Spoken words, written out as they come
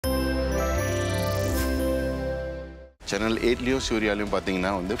Channel 8லயும் சூர்யாலயும் பாத்தீங்கன்னா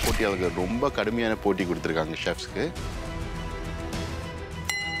வந்து போட்டியாளர்கள் ரொம்ப கடுமையான போட்டி கொடுத்திருக்காங்க ஷெஃப்ஸ்க்கு.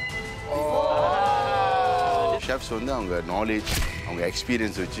 ஷெஃப்ஸ் வந்து அவங்க நாலேஜ், அவங்க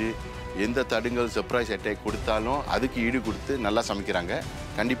எக்ஸ்பீரியன்ஸ் வச்சு எந்த தடுங்கல் சர்ப்ரைஸ் அட்டாக் கொடுத்தாலும் அதுக்கு ஈடு கொடுத்து நல்லா சமைக்கிறாங்க.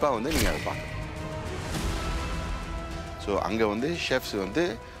 கண்டிப்பாக வந்து நீங்கள் அதை பார்க்கணும். ஸோ அங்கே வந்து ஷெஃப்ஸ் வந்து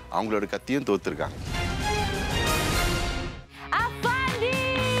அவங்களோட கத்தியும் தோத்துருக்காங்க.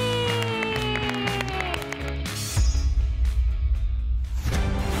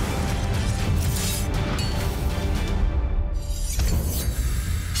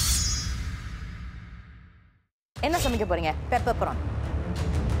 என்ன சமைக்க போறீங்க? Pepper PRAN.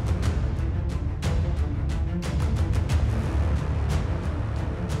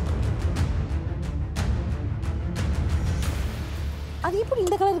 அது எப்படி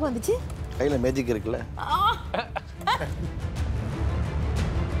இந்த கலருக்கு வந்துச்சு? கையில மேஜிக் இருக்குல்ல.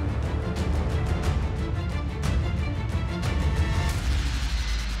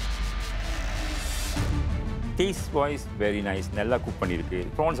 Taste voice very nice. நல்லா குக் பண்ணியிருக்கு.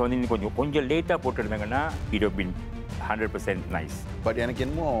 ப்ரான்ஸ் வந்து இன்னும் கொஞ்சம் லேட்டாக போட்டுருந்தாங்கன்னா it have been 100% nice. But எனக்கு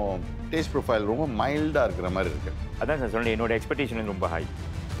என்னமோ டேஸ்ட் ப்ரொஃபைல் ரொம்ப மைல்டாக இருக்கிற மாதிரி இருக்கு. அதான் சார் சொன்னேன், என்னோட எக்ஸ்பெக்டேஷன் ரொம்ப ஹை.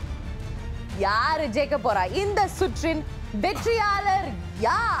 யாரு ஜெயிக்க போறா? இந்த சுற்றின் வெற்றியாளர்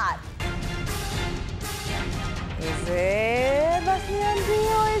யார்? Is it Basnianji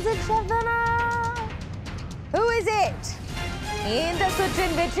or is it Chef Dana? Who is it? இந்த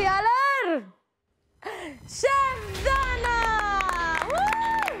சுற்றின் வெற்றியாளர் Chef Dana.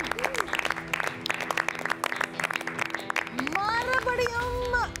 மறுபடியும்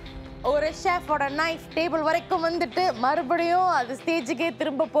ஒரு ஷெஃபோட நைஃப் டேபிள் வரைக்கும் வந்துட்டு மறுபடியும் அது ஸ்டேஜுக்கே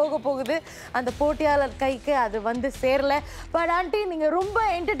திரும்ப போகுது. அந்த போட்டியாளர் கைக்கு அது வந்து சேரல. பட் ஆண்டி நீங்க ரொம்ப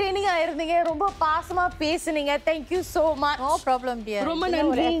என்டர்டெய்னிங்கா இருந்தீங்க, ரொம்ப பாசமா பேசுனீங்க. Thank you so much. No problem dear. ரொம்ப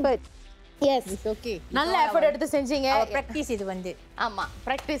நன்றி. S it's okay. நல்ல எஃபர்ட் எடுத்து செஞ்சீங்க. பிராக்டிஸ் இது வந்து. ஆமா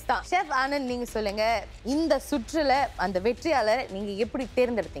பிராக்டிஸ் தான். ஷெஃப் ஆனந்த் நீங்க சொல்லுங்க, இந்த சுற்றுல அந்த வெற்றியாளரை நீங்க எப்படி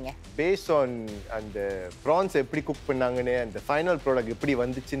தேர்ந்தெடுத்தீங்க? பேஸ்ட் ஆன் அந்த ப்ரான்ஸ் எப்படி குக் பண்ணாங்கன்னு, அந்த ஃபைனல் ப்ராடக்ட் எப்படி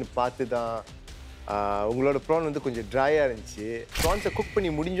வந்துச்சுன்னு பார்த்து தான். உங்களோட ப்ரான் வந்து கொஞ்சம் ட்ரையாக இருந்துச்சு. ப்ரான்ஸை குக்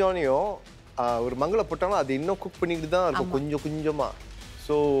பண்ணி முடிஞ்சோனையும் ஒரு மங்களை போட்டாலும் அது இன்னும் குக் பண்ணிக்கிட்டு தான் இருக்கும் கொஞ்சம் கொஞ்சமாக.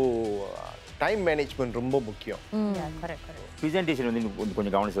 ஸோ டைம் மேனேஜ்மெண்ட் ரொம்ப முக்கியம். ப்ரெசன்டேஷன் வந்து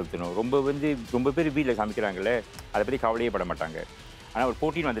கொஞ்சம் கவனம் செலுத்தணும். ரொம்ப பேர் வீட்டில் சமைக்கிறாங்களே, அதை பற்றி கவலையே பட மாட்டாங்க. ஆனால் ஒரு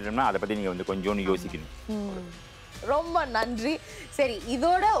போட்டின்னு வந்துட்டோம்னா அதை பற்றி நீங்கள் வந்து கொஞ்சோன்னு யோசிக்கணும். ரொம்ப நன்றி. சரி,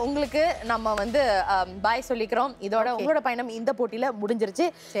 இதோட உங்களுக்கு நம்ம வந்து பாய் சொல்லிக்கிறோம். இதோட உங்களோட பயணம் இந்த போட்டியில முடிஞ்சிருச்சு.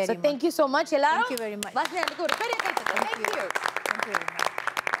 Thank you so much எல்லாரும். Thank you very much. பாஸ்னியானுக்கு ஒரு பெரிய கைத்தட்டல். Thank you. Thank you very much.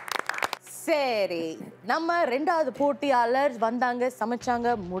 சரி, நம்ம ரெண்டாவது போட்டியாளர் வந்தாங்க, சமைச்சாங்க,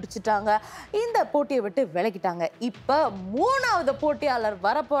 முடிச்சிட்டாங்க. இந்த போட்டியை விட்டு விலகிட்டாங்க. இப்ப மூணாவது போட்டியாளர்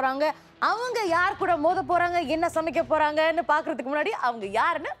வர போறாங்க. அவங்க யார் கூட மோத போறாங்க, என்ன சமைக்க போறாங்கன்னு பாக்குறதுக்கு முன்னாடி அவங்க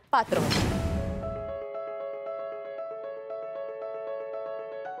யாருன்னு பாத்துருவோம்.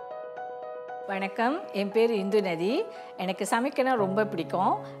 வணக்கம், என் பேர் இந்துநதி. எனக்கு சமைக்கணும் ரொம்ப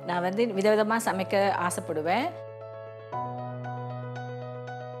பிடிக்கும். நான் வந்து விதவிதமாக சமைக்க ஆசைப்படுவேன்.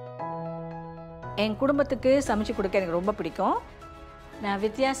 என் குடும்பத்துக்கு சமைச்சு கொடுக்க எனக்கு ரொம்ப பிடிக்கும். நான்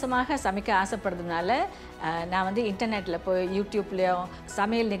வித்தியாசமாக சமைக்க ஆசைப்படுறதுனால நான் வந்து இன்டர்நெட்டில் போய் யூடியூப்லேயும்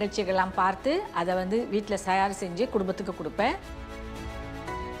சமையல் நிகழ்ச்சிகள்லாம் பார்த்து அதை வந்து வீட்டில் தயார் செஞ்சு குடும்பத்துக்கு கொடுப்பேன்.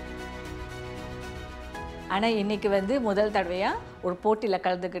 ஆனால் இன்றைக்கி வந்து முதல் தடவையாக ஒரு போட்டியில்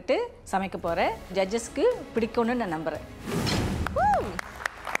கலந்துக்கிட்டு சமைக்க போகிறேன். ஜட்ஜஸ்க்கு பிடிக்கும்னு நான் நம்புகிறேன்.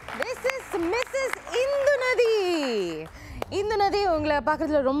 இந்துநதி, உங்களை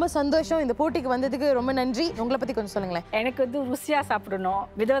பார்க்கறதுல ரொம்ப சந்தோஷம். இந்த போட்டிக்கு வந்ததுக்கு ரொம்ப நன்றி. உங்களை பற்றி கொஞ்சம் சொல்லுங்களேன். எனக்கு வந்து ருசியாக சாப்பிடணும்,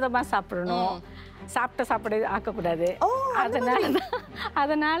 விதவிதமாக சாப்பிடணும், சாப்பிட ஆக்கக்கூடாது.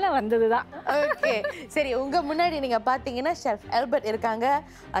 அதனால வந்தது தான். ஓகே, சரி. உங்கள் முன்னாடி நீங்கள் பார்த்தீங்கன்னா ஷெஃப் ஆல்பர்ட் இருக்காங்க,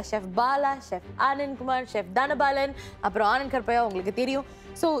 chef Bala, chef Anand Kumar, chef Dhanapalan, அப்புறம் ஆனந்த் கற்பையா உங்களுக்கு தெரியும்.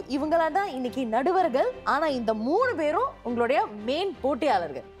 ஸோ இவங்களாம் தான் இன்னைக்கு நடுவர்கள். ஆனால் இந்த 3 பேரும் உங்களுடைய மெயின்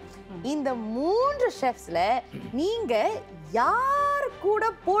போட்டியாளர்கள். இந்த 3 ஷெஃப்ஸ்ல நீங்க யார் கூட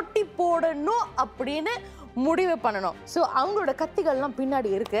போட்டி போடணும் அப்படின்னு முடிவு பண்ணணும். ஸோ அவங்களோட கத்திகள்லாம் பின்னாடி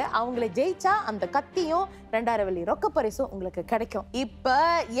இருக்கு. அவங்கள ஜெயிச்சா அந்த கத்தியும் 2000 வெள்ளி ரொக்க பரிசும் உங்களுக்கு கிடைக்கும். இப்ப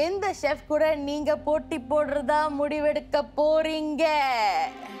எந்த ஷெஃப் கூட நீங்க போட்டி போடுறதா முடிவெடுக்க போறீங்க?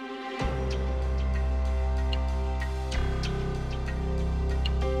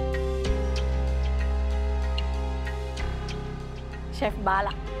 ஷெஃப்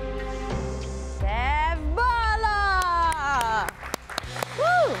பாலா.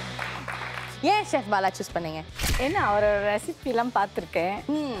 ஏன் ஷெஃப் பாலா சூஸ் பண்ணீங்க? ஏன்னா அவரோட ரெசிபிலாம் பார்த்துருக்கேன்,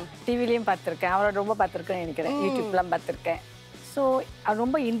 டிவிலையும் பார்த்துருக்கேன், அவரோட ரொம்ப பார்த்துருக்கேன்னு நினைக்கிறேன், யூடியூப்லாம் பார்த்துருக்கேன். ஸோ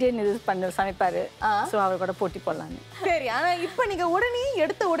ரொம்ப இந்தியன் இது சமைப்பார். ஸோ அவர் கூட போட்டி போடலான்னு. சரி, ஆனால் இப்போ நீங்கள்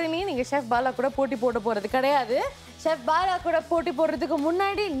எடுத்த உடனே நீங்கள் ஷெஃப் பாலா கூட போட்டி போட போகிறது கிடையாது. ஷெஃப் பாலா கூட போட்டி போடுறதுக்கு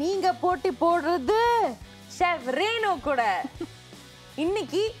முன்னாடி நீங்கள் போட்டி போடுறது ஷெஃப் ரேணு கூட.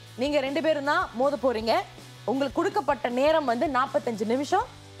 இன்னைக்கு நீங்கள் 2 பேரும் தான் மோத போகிறீங்க. உங்களுக்கு கொடுக்கப்பட்ட நேரம் வந்து 45 நிமிஷம்.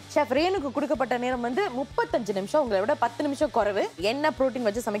 ஷெஃப் ரேணுக்கு கொடுக்கப்பட்ட நேரம் வந்து 35 நிமிஷம். உங்களை விட 10 நிமிஷம் குறைவு. என்ன ப்ரோட்டீன்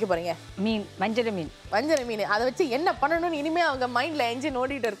வச்சு சமைக்க போறீங்க? மீன், வஞ்சர மீன். வஞ்சர மீன். அதை வச்சு என்ன பண்ணணும்னு இனிமே அவங்க மைண்ட்ல என்ஜின்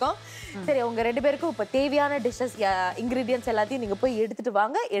ஓடிட்டு இருக்கோம். சரி, உங்க 2 பேருக்கும் இப்போ தேவையான டிஷ்ஷஸ் இன்கிரீடியன்ஸ் எல்லாத்தையும் நீங்க போய் எடுத்துட்டு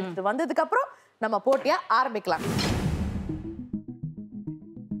வாங்க. எடுத்துட்டு வந்ததுக்கு அப்புறம் நம்ம போட்டியா ஆரம்பிக்கலாம்.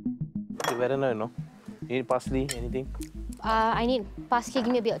 வேற என்ன வேணும்? Need parsley, anything? I need parsley.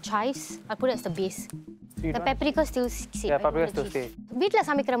 Give me a bit of chives. I put it as the base. The paprika still sit. Yeah, paprika still stay. வீட்ல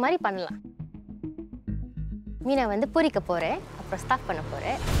சமைக்கிற மாதிரி பண்ணலாம். மீனை வந்து பொரிக்க போறேன், அப்புறம் ஸ்டஃப் பண்ண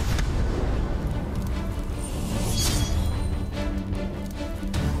போறேன்.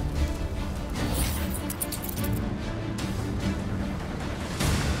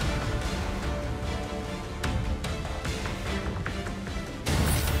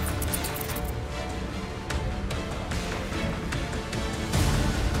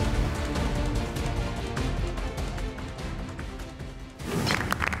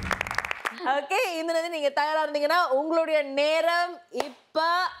 ஓகே, இந்த நேரத்துல நீங்க தயாரா இருந்தீங்கன்னா உங்களுடைய நேரம் இப்ப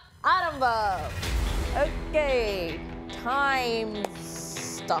ஆரம்பம். Okay, time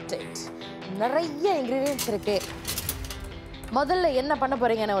started. நிறைய இன்கிரீடியன்ஸ் இருக்கு. முதல்ல என்ன பண்ண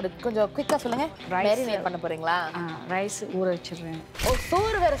போறீங்க? ஒரு கொஞ்சம் குயிக்கா சொல்லுங்க. மேரினேட் பண்ண போறீங்களா? ரைஸ் ஊற வச்சிடுறேன். ஓ,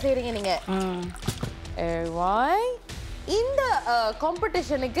 சோறு வேற செய்றீங்க நீங்க? வாய். இந்த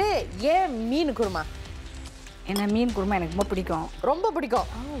காம்படிஷனுக்கு ஏன் மீன் குருமா? ஏன்னா மீன் குருமா எனக்கு ரொம்ப பிடிக்கும். ரொம்ப பிடிக்கும்.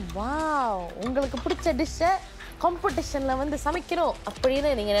 வாவ், உங்களுக்கு பிடிச்ச டிஷ்ஷை காம்படிஷன்ல வந்து சமைக்கணும் அப்படின்னு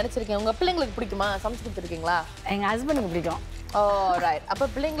நீங்க நினைச்சிருக்கீங்க. உங்க பிள்ளைங்களுக்கு பிடிக்குமா? சமைச்சு கொடுத்துருக்கீங்களா? எங்க ஹஸ்பண்டுக்கு பிடிக்கும். ஓ ரைட். அப்ப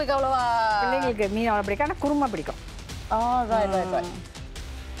பிள்ளைங்களுக்கு அவ்வளவா? பிள்ளைங்களுக்கு மீன் அவ்வளோ பிடிக்கும், ஆனால் குருமா பிடிக்கும். Right right right.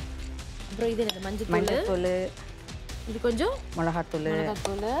 அப்புறம் இது எனக்கு மஞ்சள் தூள், இது கொஞ்சம் மிளகாத்தூள்,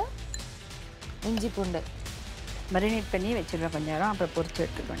 இஞ்சி பூண்டு மரினேட் பண்ணி வச்சிடுவேன் கொஞ்ச நேரம். அப்புறம் பொரிச்சு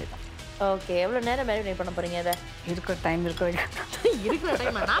எடுத்துக்க வேண்டியதான். ஓகே, எவ்வளோ நேரம் மேரினேட் பண்ண போறீங்க? அதை இருக்கிற டைம் இருக்கிற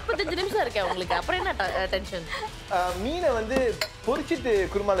டைம் 45 நிமிஷம் இருக்கேன் உங்களுக்கு. அப்புறம் என்ன டென்ஷன்? மீனை வந்து பொரிச்சிட்டு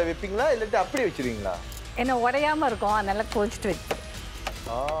குருமால வைப்பீங்களா இல்லாட்டி அப்படியே வச்சிருவீங்களா? என்ன உடையாம இருக்கும், அதனால பொரிச்சிட்டு வைப்பேன்.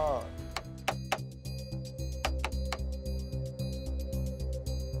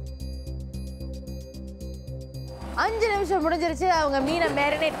 5 நிமிஷம் முடிஞ்சிருச்சு. அவங்க மீனை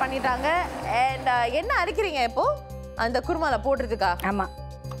மேரினேட் பண்ணிட்டாங்க. அண்ட் என்ன அரைக்கிறீங்க இப்போ அந்த குருமால போடுறதுக்கா? ஆமா.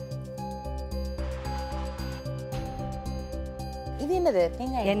 இது என்னது?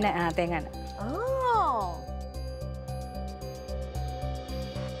 தேங்காய் எண்ணெய். தேங்காய் எண்ணெய்.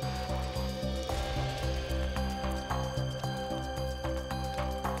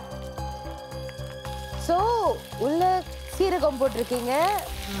 ஸோ உள்ள சீரகம் போட்டிருக்கீங்க,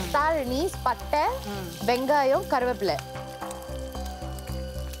 தாழனி, பட்டை, வெங்காயம், கருவேப்பிலை.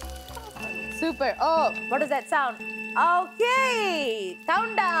 Super. O, what is that sound? Okay,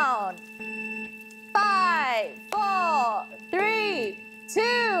 count down. 5, 4, 3, 2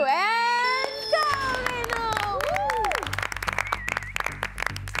 and go, Renu!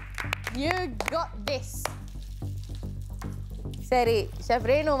 You got this. சரி, ஷெஃப்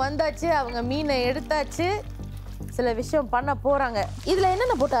ரேணு வந்தாச்சு. அவங்க மீனை எடுத்தாச்சு. சில விஷயம் பண்ண போறாங்க. இதுல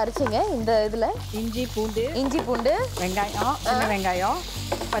என்னென்ன போட்டு அரைச்சிங்க? இந்த இதுல இஞ்சி பூண்டு, வெங்காயம், சின்ன வெங்காயம்,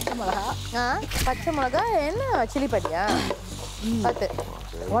 பச்சை மிளகா. பச்சை மிளகா என்ன? சில்லி பட்டியா? 10.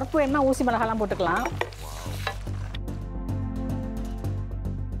 உரப்பு என்ன? ஊசி மிளகாலாம் போட்டுக்கலாம்.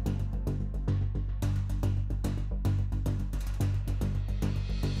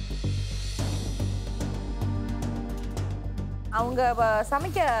 அவங்க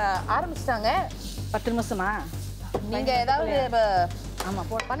சமைக்க ஆரம்பிச்சிட்டாங்க. 10 நிமிஷமா? நீங்க ஏதாவது ஆமா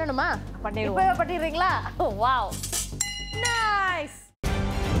பண்ணணுமா? பண்ணிடுவோம். இப்பவே பண்ணிடுறீங்களா? Wow, nice.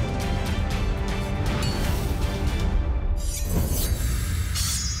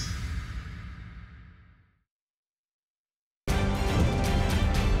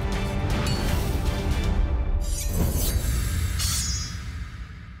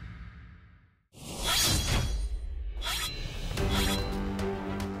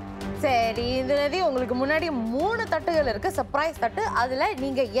 சரி, இந்த நதி உங்களுக்கு முன்னாடி 3 தட்டுகள் இருக்கு. சர்ப்ரைஸ் தட்டு. அதுல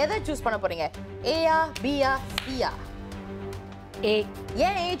நீங்க எதை சூஸ் பண்ண போறீங்க? ஏயா, பியா, சியா? ஏ.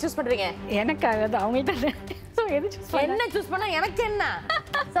 ஏன் ஏ சூஸ் பண்றீங்க? எனக்கு அது அவங்கள்ட்ட எது சூஸ் பண்ண? என்ன சூஸ் பண்ணா எனக்கு என்ன?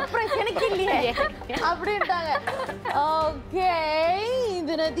 சர்ப்ரைஸ் எனக்கு இல்லையே அப்படின்ட்டாங்க. ஓகே,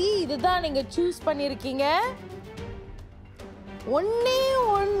 இந்த நதி இதுதான் நீங்க சூஸ் பண்ணிருக்கீங்க. ஒண்ணே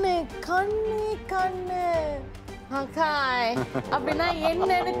ஒண்ணு, கண்ணு கண்ணு. ஹாய் அப்படின்னா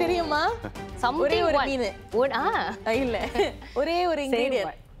என்னன்னு தெரியுமா? ஒரே ஒரு மீன். இல்ல. ஒரே ஒரு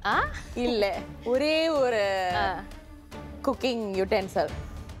இன்கிரிடியன்ட். இல்ல. ஒரே ஒரு குக்கிங் யூட்டென்சில்.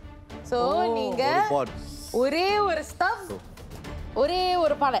 சோ நீங்க ஒரே ஒரு ஸ்டஃப், ஒரே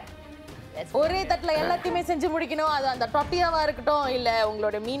ஒரு பாலை, ஒரே தட்டுல எல்லாத்தையுமே செஞ்சு முடிக்கணும். அது அந்த டொட்டியாவா இருக்கட்டும் இல்ல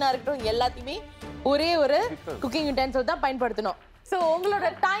உங்களோட மீனா இருக்கட்டும், எல்லாத்தையுமே ஒரே ஒரு குக்கிங் யூட்டென்சில் தான் பயன்படுத்தணும். சோ உங்களோட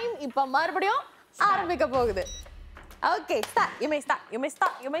டைம் இப்ப மறுபடியும் ஆரம்பிக்க போகுது. Okay, start. You may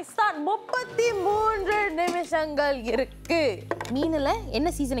start. 33 நிமிஷங்கள் இருக்கு. மீனுல என்ன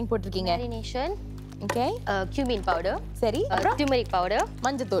சீசனிங் போட்டிருக்கீங்க? Marination. ஓகே. Cumin powder. சரி. Turmeric powder.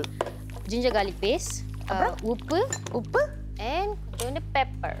 மஞ்சத்தூள். Ginger garlic paste. உப்பு. And கொஞ்சம்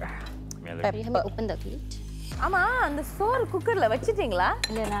pepper. You have to open the lid. ஆமா, அந்த சோறு குக்கர்ல வச்சிட்டீங்களா?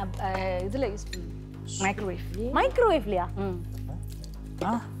 இல்லை நான் இதில் மைக்ரோவேவ்லயா?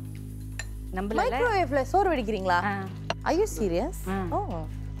 நம்மள மைக்ரோவேவ்ல சோறு வடிக்கிறீங்களா? Are you serious?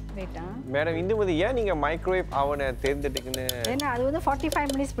 ரைட்டா. மேடம் இந்துமதி ஏன் நீங்க மைக்ரோவேவ் அவனை தேர்ந்தெடுக்குன்னு? ஏன்னா அது வந்து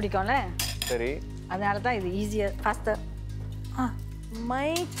 45 மினிட்ஸ் பிடிக்கும்ல, சரி, அதனால தான் இது ஈஸியாக ஃபாஸ்டர்.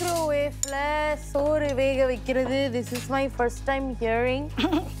 மைக்ரோவேவ்ல சோறு வேக வைக்கிறது, this is my first time hearing.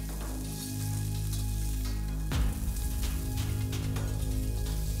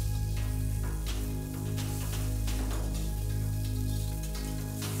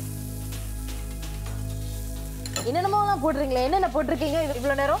 என்னென்னமோலாம் போடுறீங்களே, என்னென்ன போட்டிருக்கீங்க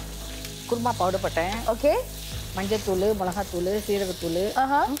இவ்வளோ நேரம்? குருமா பவுடர் போட்டேன். ஓகே. மஞ்சத்தூள், மிளகாத்தூள், சீரகத்தூள்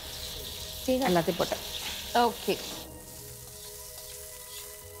எல்லாத்தையும் போட்டேன். ஓகே.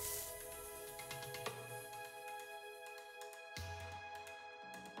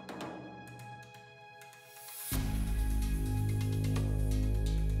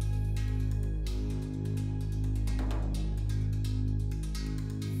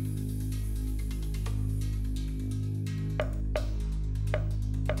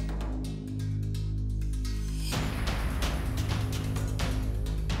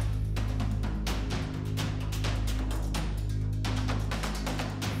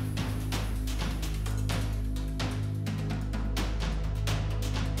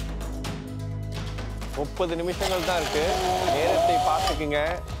 முப்பது நிமிஷங்கள் தான் இருக்கு, நேரத்தை பார்த்துக்குங்க.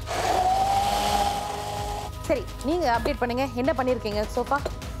 சரி, நீங்க அப்டேட் பண்ணுங்க. என்ன பண்ணிருக்கீங்க sofa?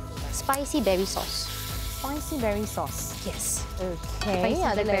 Spicy berry sauce. Spicy berry sauce. Yes. Okay. Spicy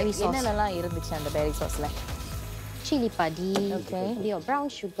அதுல berry sauce. என்னென்னலாம் இருந்துச்சு அந்த berry sauceல? Chili padi. Okay. A bit of brown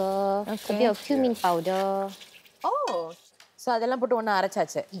sugar. Okay. A bit of cumin powder. Oh. So அதெல்லாம் போட்டு ஒண்ணா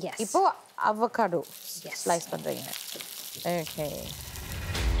அரைச்சாச்சு. Yes. இப்போ avocado Yes. slice பண்றீங்க. Okay.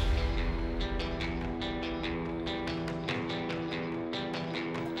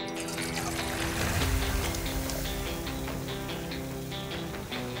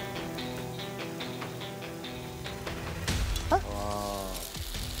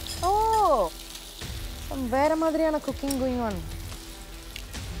 வேற மாதிரியான cooking going on.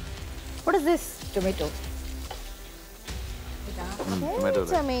 What is this? Tomato.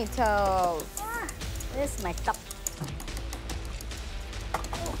 Tomato. This my cup.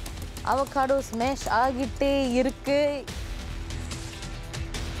 Avocado smash ஆகிட்டே இருக்கு.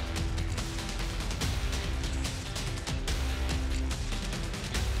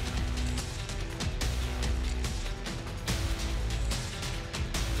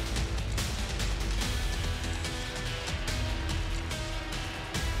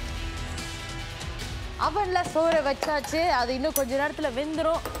 அவன்ல சோறை வச்சாச்சு, அது இன்னும் கொஞ்ச நேரத்துல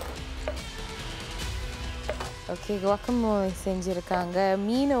வெந்துரும். ஓகே, guacamole செஞ்சிருக்காங்க,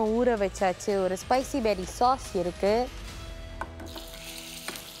 மீனை ஊற வச்சாச்சு, ஒரு ஸ்பைசி பெரி சாஸ் இருக்கு.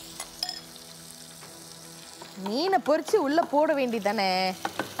 மீனை பொரிச்சு உள்ள போட வேண்டியதானே,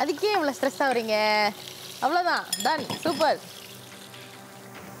 அதுக்கே இவ்வளவு ஸ்ட்ரெஸ் ஆகுறீங்க? அவ்வளவுதான், ton, super.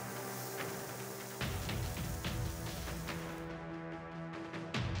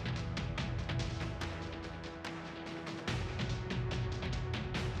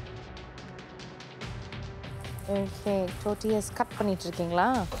 Okay, tortillas cut பண்ணிட்டு இருக்கீங்களா?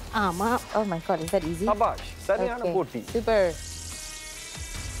 ஆமா. Oh my god, is that easy? சபாஷ், சரியான போட்டி. சூப்பர்.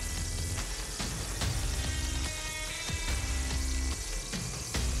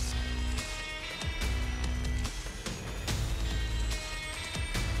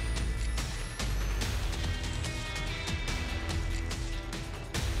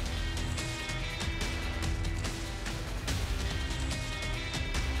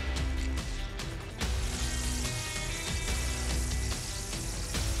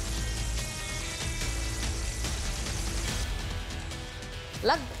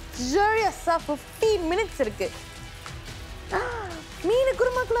 லக்ஸரியஸா 15 மினிட்ஸ் இருக்கு. மீன்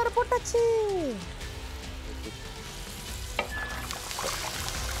குருமாக்குள்ளார போட்டாச்சு.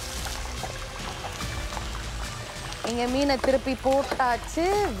 இங்க மீனை திருப்பி போட்டாச்சு.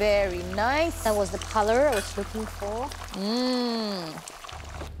 Very nice. That was the color I was looking for.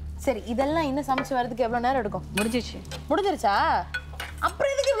 சரி, இதெல்லாம் இன்னும் சமைச்சு வரதுக்கு எவ்வளவு நேரம் எடுக்கும்? முடிஞ்சிருச்சா?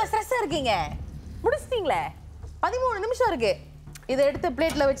 அப்புறம் எதுக்கு இவ்வளவு ஸ்ட்ரெஸ்ஸா இருக்கீங்க? முடிச்சிட்டீங்களே? 13 நிமிஷம் இருக்கு. இதை எடுத்து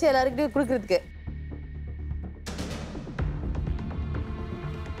பிளேட்ல வச்சு எல்லாருக்கிட்டையும் கொடுக்கறதுக்கு.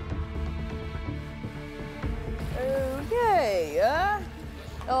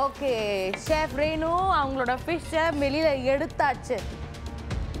 ஓகே, ஷெஃப் ரேணு அவங்களோட ஃபிஷ்ஷை வெளியில எடுத்தாச்சு.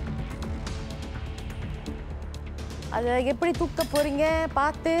 அதை எப்படி தூக்க போறீங்க?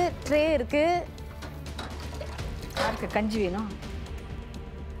 பார்த்து, ட்ரே இருக்கு. யாருக்கு கஞ்சி வேணும்?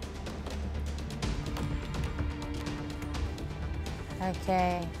 ஓகே,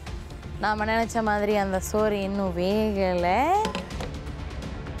 நாம நினைச்ச மாதிரி அந்த சோறு இன்னும் வேகலை.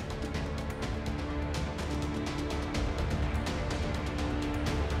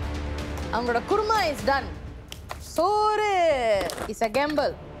 அவங்களோட குருமா இஸ் டன். சோறு இஸ் a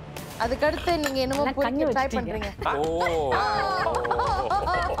gamble. அதுக்கு அடுத்து நீங்க என்னமோ பொரிக்க ட்ரை பண்றீங்க.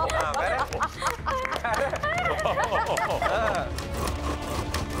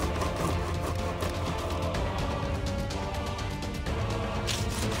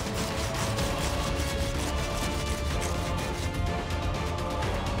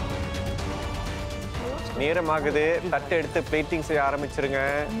 நேரமாகுது. தட்டு எடுத்து பிளேட்டிங் செய்ய ஆரம்பிச்சிருங்க.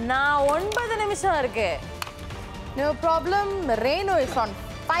 நான் 9 நிமிஷம் இருக்கு. No problem. Renu is on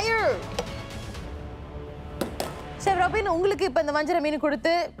fire. சரி ராபின், உங்களுக்கு இப்போ இந்த வஞ்சர மீன்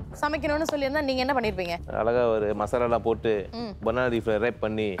கொடுத்து சமைக்கணும்னு சொல்லியிருந்தா நீங்க என்ன பண்ணிருப்பீங்க? அழகா ஒரு மசாலாலாம் போட்டு பனானா லீஃப்ல ரேப்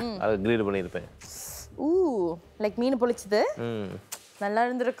பண்ணி அதை கிரில் பண்ணியிருப்பேன். லைக் மீன் பொளிச்சது நல்லா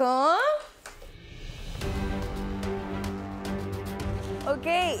இருந்திருக்கும்.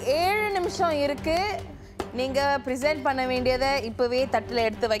 ஓகே, 7 நிமிஷம் இருக்கு. நீங்க ப்ரெசென்ட் பண்ண வேண்டியதை இப்பவே தட்டில்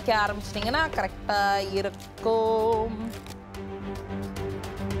எடுத்து வைக்க ஆரம்பிச்சிட்டிங்கன்னா கரெக்டா இருக்கும்.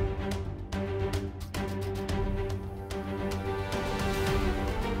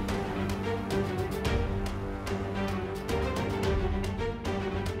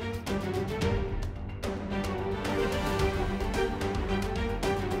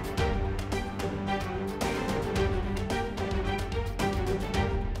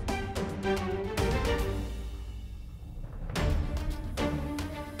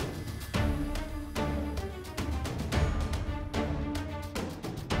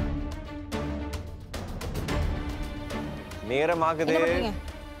 நேரமாகுது.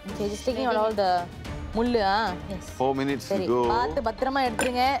 Okay, just taking out all the முள்ளு. Yes. 4 minutes to go. பார்த்து பத்திரமா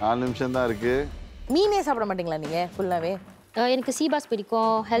எடுத்துருங்க. 4 நிமிஷம் தான் இருக்கு. மீனே சாப்பிட மாட்டீங்களா நீங்க ஃபுல்லாவே? எனக்கு சீபாஸ்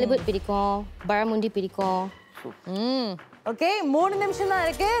பிடிக்கும், ஹெலிபட் பிடிக்கும், பரமுண்டி பிடிக்கும். ஓகே, 3 நிமிஷம் தான்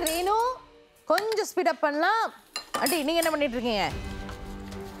இருக்கு. ரேணு கொஞ்சம் ஸ்பீட் அப் பண்ணலாம். ஆண்டி நீங்க என்ன பண்ணிட்டு இருக்கீங்க?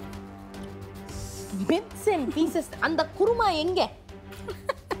 bits and pieces. அந்த குருமா எங்க?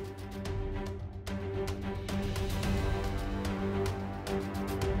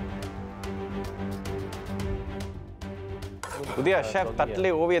 புதிய ஷெஃப்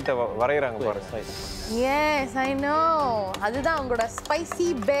தட்டிலே ஓவியத்தை வரையறாங்க பாருங்க. Yes, I know. அதுதான் உங்களோட ஸ்பைசி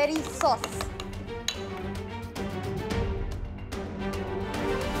பெரி சாஸ்.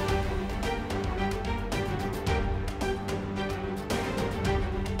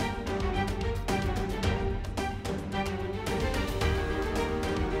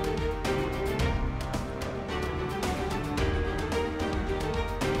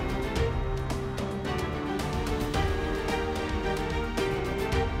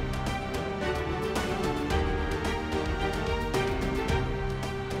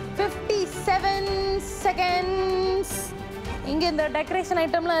 seconds. இங்க இந்த டெக்கரேஷன்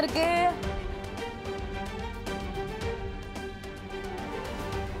ஐட்டம்லாம் இருக்கு.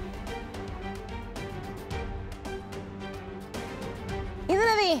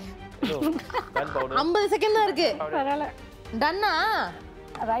 இதுனவே 50 செகண்ட் தான் இருக்கு. பரவாயில்ல. டன்னா?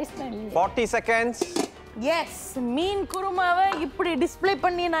 Rice 40 seconds. எஸ், மீன் குருமாவை இப்படி டிஸ்ப்ளே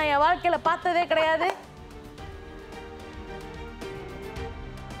பண்ணி நான் என் வாழ்க்கையில பார்த்ததே கிடையாது.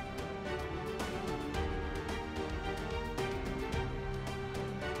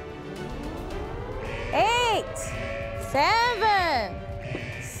 Eight, 7,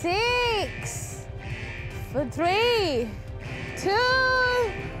 6, 3, 2,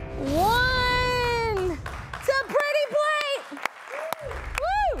 1. It's a pretty plate.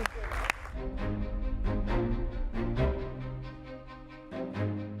 Woo!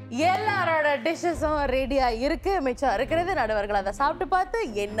 எல்லாரோட டிஷ்ஷஸும் ரெடியா இருக்கு. மிச்சம் இருக்கிறது நடுவர்கள் அதை சாப்பிட்டு பார்த்து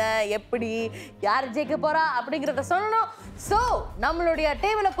என்ன எப்படி யார் ஜெயிக்க போறா அப்படிங்கறத சொல்லணும். சோ நம்மளுடைய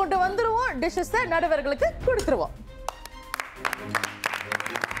டேபிளை கொண்டு வந்துருவோம். டிஷ்ஷஸை நடுவர்களுக்கு கொடுத்துருவோம்.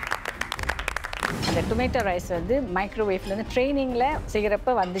 இந்த டொமேட்டோ ரைஸ் வந்து மைக்ரோவேவ்லேருந்து ட்ரைனிங்கில்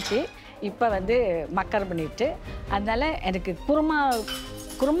செய்கிறப்ப வந்துச்சு. இப்போ வந்து மக்கர் பண்ணிட்டு அதனால எனக்கு குருமா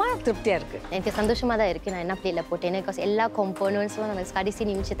திருப்தியாக இருக்குது. எனக்கு சந்தோஷமாக தான் இருக்குது. நான் என்ன பிளேட்டில் போட்டேன் பிகாஸ் எல்லா காம்போனன்ட்ஸும் நான் கடைசி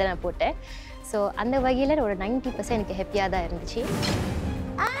நிமிஷத்தை நான் போட்டேன். ஸோ அந்த வகையில் ஒரு 90% எனக்கு ஹாப்பியாக தான் இருந்துச்சு.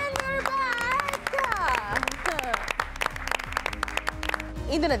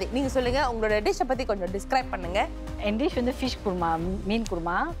 இந்துநதி, நீங்க சொல்லுங்க உங்களோட டிஷ்ஷை பத்தி கொஞ்சம் டிஸ்கிரைப் பண்ணுங்க. என் டிஷ் வந்து ஃபிஷ் குருமா, மீன்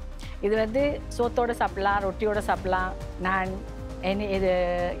குருமா. இது வந்து சோத்தோடு சாப்பிட்லாம், ரொட்டியோடு சாப்பிட்லாம், நான் இது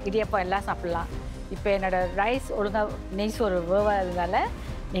இடியப்பம் எல்லாம் சாப்பிட்லாம். இப்போ என்னோட ரைஸ் ஒழுங்காக நெய் சோறு வேவாததுனால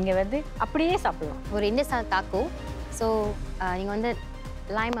நீங்கள் வந்து அப்படியே சாப்பிட்லாம். ஒரு இன்னசென்ட் தாக்கோ. ஸோ நீங்கள் வந்து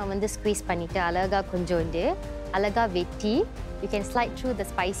லைமை வந்து ஸ்க்வீஸ் பண்ணிவிட்டு அழகாக கொஞ்சோண்டு அழகாக வெட்டி you can slide through the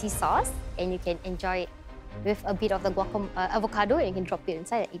spicy sauce and you can enjoy it with a bit of the avocado and you can drop it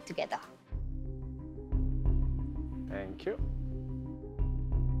inside and eat together. Thank you.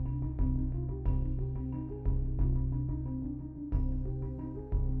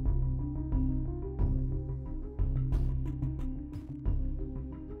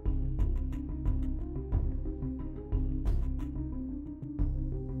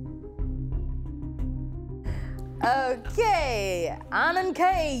 Okay, Anand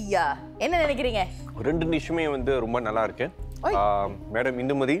கையா என்ன நினைக்கிறீங்க? 2 டிஷ்ஷுமே வந்து ரொம்ப நல்லா இருக்கு. மேடம்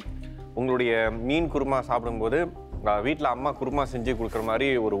இந்துமதி, உங்களுடைய மீன் குருமா சாப்பிடும்போது வீட்டில் அம்மா குருமா செஞ்சு கொடுக்குற மாதிரி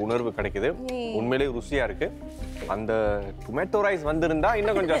ஒரு உணர்வு கிடைக்குது. உண்மையிலேயே ருசியாக இருக்கு. அந்த டொமேட்டோ ரைஸ் வந்திருந்தா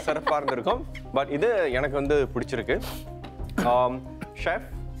இன்னும் கொஞ்சம் சிறப்பாக இருந்திருக்கும். பட் இது எனக்கு வந்து பிடிச்சிருக்கு. ஷெஃப்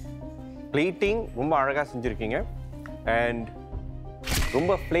பிளேட்டிங் ரொம்ப அழகாக செஞ்சுருக்கீங்க அண்ட்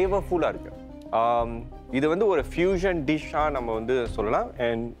ரொம்ப ஃப்ளேவர்ஃபுல்லாக இருக்கு. இது வந்து ஒரு ஃபியூஷன் டிஷ்ஷாக நம்ம வந்து சொல்லலாம்.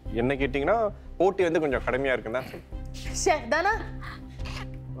 அண்ட் என்ன கேட்டிங்கன்னா போட்டி வந்து கொஞ்சம் கடுமையாக இருக்குன்னு தான் சொல்லுவேன். ஷெஃப் தானா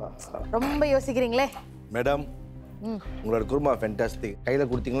ரொம்ப யோசிக்கிறீங்களே? மேடம், உங்களோட குருமா ஃபேண்டாஸ்டிக். கையில்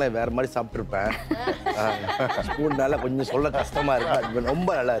கொடுத்தீங்களா வேறு மாதிரி சாப்பிட்ருப்பேன். ஸ்பூன்னால கொஞ்சம் சொல்ல கஷ்டமாக இருக்கு. அது ரொம்ப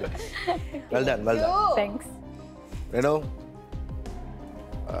நல்லா இருக்கு. Well done well done. Thanks. Madam,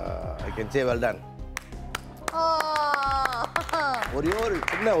 I can say well done. ஒரே ஒரு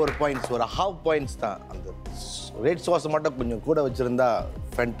சின்ன ஒரு பாயிண்ட்ஸ், ஒரு ஹாஃப் பாயிண்ட்ஸ் தான். அந்த ரெட் சாஸ் மட்டும் கொஞ்சம் கூட வச்சிருந்தா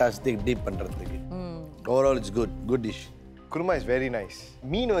ஃபேண்டாஸ்டிக் டீப் பண்ணுறதுக்கு. Overall it's good, good dish. Kurma is very nice.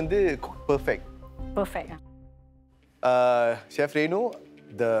 மீன் வந்து cook perfect. Perfect. Chef Renu,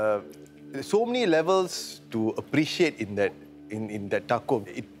 there's so many levels to appreciate in that taco.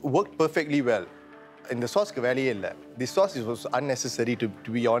 It worked perfectly well. In the sauce வேலையே இல்லை. The sauce was unnecessary to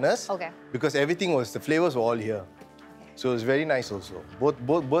be honest. Okay. Because everything was, the flavors were all here. So it was very nice also.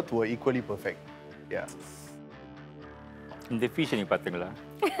 Both were equally perfect. Yeah. இந்த fish நீங்க பாத்தீங்களா?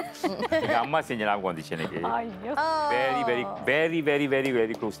 எங்க அம்மா செஞ்ச ஞாபகம் வந்துச்சு எனக்கு.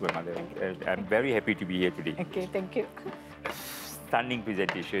 Very close to my mother. I'm very happy to be here today. Okay, thank you. Stunning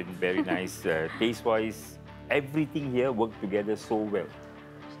presentation, very nice. Taste wise, everything here worked together so well.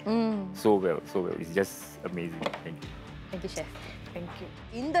 So well. It's just amazing. Thank you. Thank you, Chef. Thank you.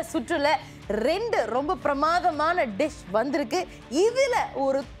 இந்த சுற்றுல 2 ரொம்ப பிரமாதமான dish வந்திருக்கு. இதுல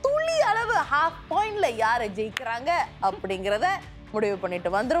ஒரு துளி அளவு half பாயிண்ட்ல யாரை ஜெயிக்கிறாங்க அப்படிங்கறத முடிவு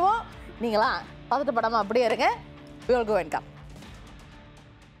பண்ணிட்டு வந்துருவோம். நீங்களா பதட்டப்படாம அப்படியே இருங்க. We will go and come.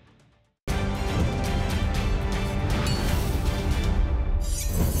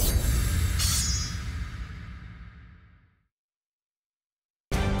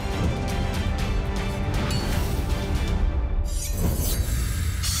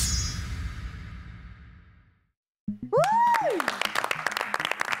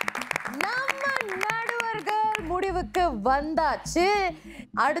 நம்ம நடுவர்கள் முடிவுக்கு வந்தாச்சு.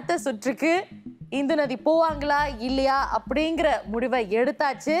 அடுத்த சுற்றுக்கு இந்துநதி போவாங்களா இல்லையா அப்படிங்கிற முடிவை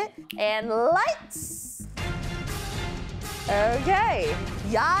எடுத்தாச்சு. And lights. Okay.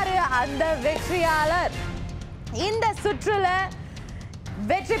 யாரு அந்த வெற்றியாளர்? இந்த சுற்றுல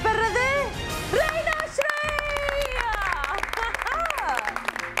வெற்றி பெறுறது ரேனா ஸ்ரீ.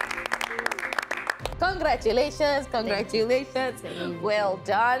 Congratulations. Well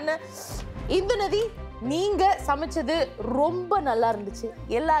done. இந்துநதி, நீங்க சமைச்சது ரொம்ப நல்லா இருந்துச்சு.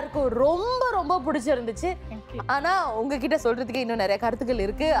 எல்லாருக்கும் ரொம்ப பிடிச்சிருந்துச்சு. ஆனா உங்ககிட்ட சொல்றதுக்கு இன்னும் நிறைய கருத்துக்கள்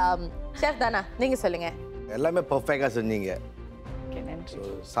இருக்கு. ஷெஃப் தானா, நீங்க சொல்லுங்க. எல்லாமே பர்ஃபெக்டாக செஞ்சீங்க.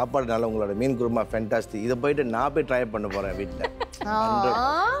 சாப்பாடுனால உங்களோட மீன் குருமா ஃபேண்டாஸ்டிக். இதை போயிட்டு நான் போய் ட்ரை பண்ண போகிறேன் வீட்டில்.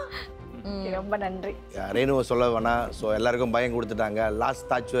 ரொம்ப நன்றி. ரேணுவை சொல்ல வேணாம். ஸோ எல்லாருக்கும் பயம் கொடுத்துட்டாங்க. லாஸ்ட்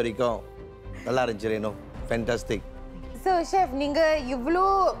தாட்ச் வரைக்கும் நல்லா இருந்துச்சு ரேணு. ஃபேண்டாஸ்டிக். ஸோ ஷெஃப், நீங்க இவ்வளோ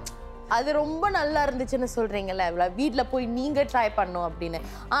அது ரொம்ப நல்லா இருந்துச்சுன்னு சொல்றீங்கல்ல, இவ்வளோ வீட்டில் போய் நீங்க ட்ரை பண்ணோம் அப்படின்னு.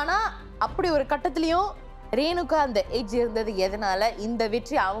 ஆனா அப்படி ஒரு கட்டத்துலையும் ரேணுக்கு அந்த எட்ஜ் இருந்தது எதனால? இந்த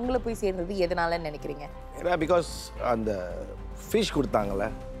வெற்றி அவங்கள போய் சேர்ந்தது எதனாலன்னு நினைக்கிறீங்க? ஏன்னா பிகாஸ் அந்த ஃபிஷ் கொடுத்தாங்கல்ல,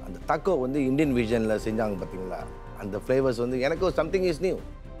 அந்த taco வந்து இந்தியன் விஷனில் செஞ்சாங்க பார்த்தீங்களா, அந்த ஃப்ளேவர்ஸ் வந்து எனக்கு சம்திங் இஸ் நியூ.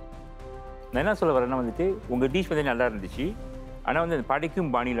 நான் என்ன சொல்ல வரேன்னா வந்துட்டு உங்கள் டிஷ் வந்து நல்லா இருந்துச்சு, ஆனால் வந்து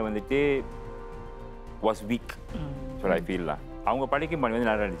படைக்கும் பாணியில் வந்துட்டு வாஸ் வீக் சொல்ல ஐ ஃபீல்லாம். அவங்க படைக்கும் பாணி வந்து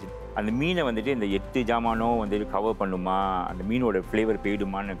நல்லா இருந்துச்சு. அந்த மீனை வந்துட்டு இந்த 8 ஜாமானோ வந்துட்டு கவர் பண்ணுமா, அந்த மீனோட ஃப்ளேவர்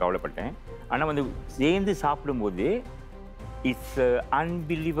போயிடுமான்னு கவலைப்பட்டேன். ஆனால் வந்து சேர்ந்து சாப்பிடும்போது it's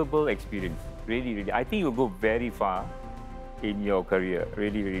unbelievable experience. Really, really. I think you'll go very far in your career.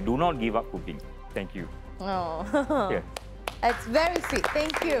 Really, really. Do not give up cooking. Thank you. Oh. Yeah. That's very sweet.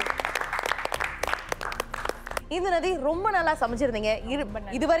 Thank you. இந்த நதி ரொம்ப நல்லா சமைச்சிருந்தீங்க.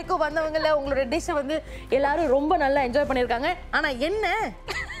 இது வரைக்கும் வந்தவங்கள உங்களோட டிஷ்ஷை வந்து எல்லாரும் ரொம்ப நல்லா என்ஜாய் பண்ணியிருக்காங்க. ஆனா என்ன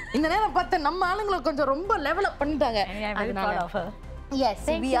இந்த நேரம் பார்த்து நம்ம ஆளுங்களை கொஞ்சம் ரொம்ப லெவல் அப் பண்ணிட்டாங்க. Yes,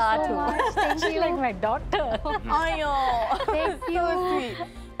 Thank we you are so too. much. Thank you. Like my daughter. ஐயோ, Thank you. So sweet.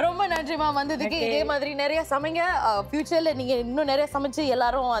 ரொம்ப நன்றிமா வந்ததுக்கு. இதே மாதிரி நிறைய சமைங்க. ஃபியூச்சர்ல நீங்க இன்னும் நிறைய சமைச்சு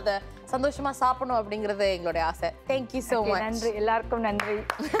எல்லாரும் அதை சந்தோஷமா சாப்பிடணும் அப்படிங்கறது எங்களுடைய ஆசை. Thank you so much. நன்றி, எல்லாருக்கும் நன்றி.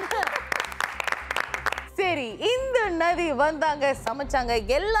 சரி, இந்த நதி வந்தாங்க, சமைச்சாங்க,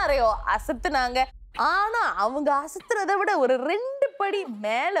 எல்லாரையும் அசத்துனாங்க. ஆனா அவங்க அசத்துறதை விட ஒரு 2 படி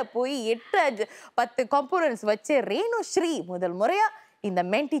மேல போய் 8-10 காம்போனன்ட்ஸ் வச்சு ரேணுஸ்ரீ முதல் முறையா இந்த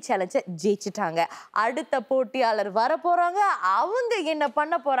மென்டி சேலஞ்சை ஜெயிச்சிட்டாங்க. அடுத்த போட்டியாளர் வர போறாங்க. அவங்க என்ன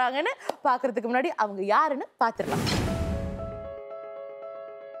பண்ண போறாங்கன்னு பாக்குறதுக்கு முன்னாடி அவங்க யாருன்னு பாத்துடலாம்.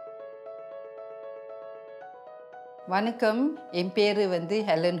 வணக்கம், என் பேர் வந்து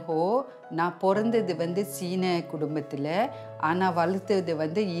ஹெலன் ஹோ. நான் பிறந்தது வந்து சீன குடும்பத்தில், ஆனால் வளர்த்தது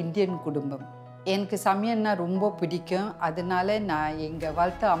வந்து இந்தியன் குடும்பம். எனக்கு சமையல்னா ரொம்ப பிடிக்கும். அதனால நான் எங்கள்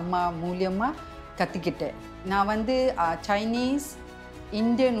வளர்த்த அம்மா மூலியமாக கற்றுக்கிட்டேன். நான் வந்து சைனீஸ்,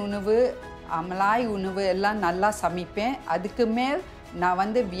 இந்தியன் உணவு, மலாய் உணவு எல்லாம் நல்லா சமைப்பேன். அதுக்கு மேல் நான்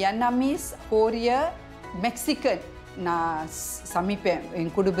வந்து வியட்நாமீஸ், கொரியா, மெக்சிகன் நான் சமைப்பேன்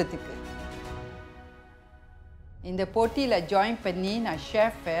என் குடும்பத்துக்கு. இந்த போட்டியில் ஜாயின் பண்ணி நான்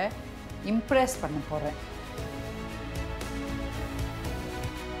ஷெஃப்பை இம்ப்ரெஸ் பண்ண போகிறேன்.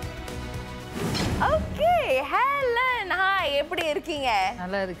 ஓகே, ஹெலன், ஹாய், எப்படி இருக்கீங்க?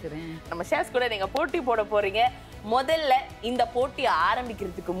 நல்லா இருக்கிறேன். நம்ம ஷெஃப்ஸ் கூட நீங்க போட்டி போட போறீங்க. முதல்ல இந்த போட்டியை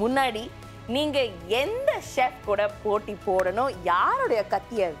ஆரம்பிக்கிறதுக்கு முன்னாடி நீங்க எந்த ஷெஃப் கூட போட்டி போடணும், யாருடைய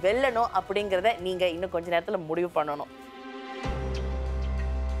கத்தியை வெல்லணும் அப்படிங்கறத நீங்க இன்னும் கொஞ்ச நேரத்துல முடிவு பண்ணணும்.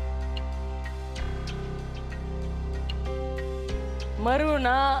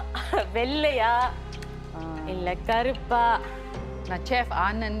 மருனா, வெள்ளையா இல்ல கருப்பா? நான் செஃப்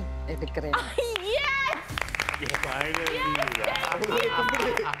ஆனந்த் இருக்கிறேன்.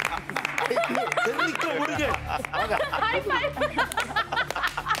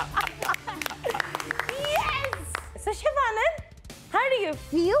 How do you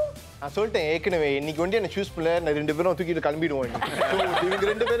feel? நான் சொல்லிட்டேன் ஏற்கனவே, இன்னைக்கு வந்து என்ன சூஸ் பண்ணல, நான் 2 பேரும் தூக்கிட்டு கிளம்பிடுவோம். இவங்க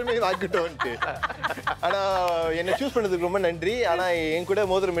 2 பேருமே வாக்கிட்டோன்ட்டு. ஆனா என்ன சூஸ் பண்ணதுக்கு ரொம்ப நன்றி. ஆனா என் கூட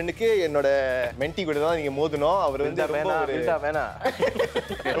மோதிர மென்னுக்கு என்னோட மென்டி கூட தான் நீங்க மோதணும். அவர் வந்து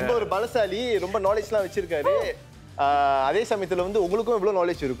ரொம்ப ஒரு பலசாலி, ரொம்ப நாலேஜ்லாம் வச்சிருக்காரு. அதே சமயத்துல வந்து உங்களுக்கும் இவ்வளவு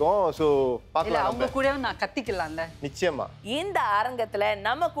நாலேஜ் இருக்கும். சோ பார்க்கலாம், அவங்க கூட நான் கத்திக்கலாம்ல. நிச்சயமா. இந்த அரங்கத்துல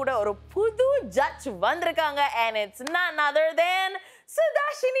நம்ம கூட ஒரு புது ஜட்ஜ் வந்திருக்காங்க. and it's none other than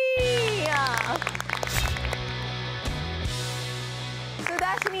Sudhashini.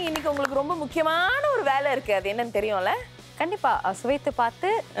 Sudhashini, இன்னைக்கு உங்களுக்கு ரொம்ப முக்கியமான ஒரு வேலை இருக்கு. அது என்னன்னு தெரியும்ல? கண்டிப்பா சுவைத்து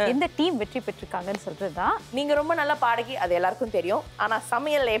பார்த்து எந்த டீம் வெற்றி பெற்றிருக்காங்கன்னு சொல்றதுதான். நீங்க ரொம்ப நல்லா பாடகி, அது எல்லாருக்கும் தெரியும். ஆனா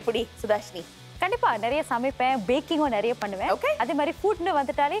சமையல் எப்படி சுதாஷினி? கண்டிப்பா நிறைய சமைப்பேன், பேக்கிங்கும் நிறைய பண்ணுவேன். அதே மாதிரி ஃபுட்னு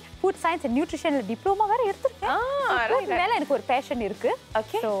வந்துட்டாலே ஃபுட் சயின்ஸ் அண்ட் நியூட்ரிஷன்ல டிப்ளமா வேற எடுத்துருக்கேன். மேல எனக்கு ஒரு பேஷன் இருக்கு.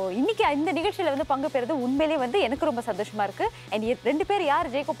 ஸோ இன்னைக்கு இந்த நிகழ்ச்சியில வந்து பங்கு பெறுறது உண்மையிலேயே வந்து எனக்கு ரொம்ப சந்தோஷமா இருக்கு. அண்ட் 2 பேர்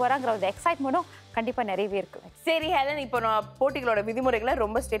யார் ஜெயிக்க போறாங்கிற ஒரு எக்ஸைட்மெண்ட்டும் கண்டிப்பா நிறையவே இருக்கு. சரி ஹெலன், இப்போ நான் போட்டிகளோட விதிமுறைகளை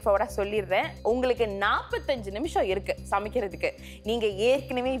ரொம்ப ஸ்ட்ரெயிட் ஃபார்வர்டா சொல்லிடுறேன். உங்களுக்கு 45 நிமிஷம் இருக்கு சமைக்கிறதுக்கு. நீங்க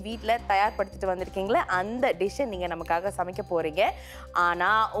ஏற்கனவே வீட்டுல தயார்படுத்திட்டு வந்திருக்கீங்களா அந்த டிஷ்ஷை நீங்க நமக்காக சமைக்க போறீங்க.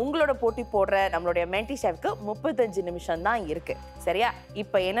 ஆனா உங்களோட போட்டி போடுற நம்மளுடைய மென்டி ஷெஃப்க்கு 35 நிமிஷம் தான் இருக்கு. சரியா?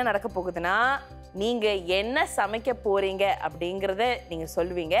 இப்போ என்ன நடக்க போகுதுன்னா, நீங்க என்ன சமைக்க போறீங்க அப்படிங்கறத நீங்க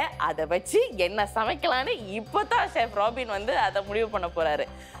சொல்லுவீங்க. அதை வச்சு என்ன சமைக்கலான்னு இப்போதான் ஷெஃப் ராபின் வந்து அதை முடிவு பண்ண போறாரு.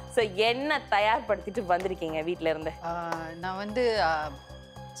 ஸோ என்ன தயார்படுத்திட்டு வந்திருக்கீங்க வீட்டில இருந்து? நான் வந்து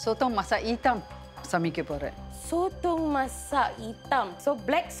சோத்தம் மசா ஈத்தாம் சமைக்க போறேன். சோத்தம் மசா ஈத்தாம், so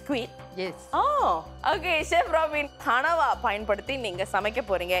black squid. S. Okay, chef robin, கனவா பயன்படுத்தி நீங்க சமைக்க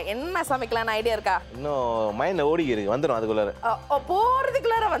போறீங்க. என்ன சமைக்கலாம்னு ஐடியா இருக்கா? இன்னும் மைண்ட் ஓடி இருக்கு, வந்துடும் அதுக்குள்ளார.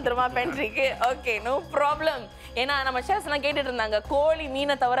 போறதுக்குள்ளார வந்துருமா பென்ட்ரிக்கு? Okay, no problem. ஏன்னா நம்ம ஷெஃப்ஸ் எல்லாம் கேட்டுட்டு இருந்தாங்க கோழி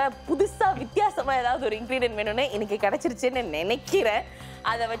மீனை தவிர புதுசா வித்தியாசமா ஏதாவது ஒரு இன்கிரீடியன்ட் வேணும்னு இன்னைக்கு கிடைச்சிருச்சுன்னு நினைக்கிறேன்.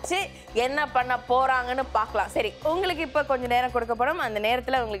 அதை வச்சு என்ன பண்ண போறாங்கன்னு பார்க்கலாம். சரி, உங்களுக்கு இப்போ கொஞ்சம் நேரம் கொடுக்கப்படும். அந்த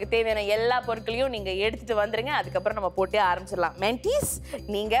நேரத்தில் உங்களுக்கு தேவையான எல்லா பொருட்களையும் நீங்க எடுத்துட்டு வந்துருங்க. அதுக்கப்புறம் நம்ம போட்டு ஆரம்பிச்சிடலாம். மென்டீஸ்,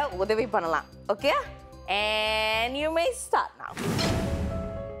 நீங்க உதவி பண்ணலாம். Okay, and you may start now.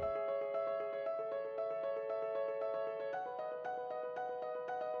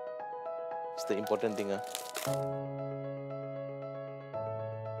 It's the important thing.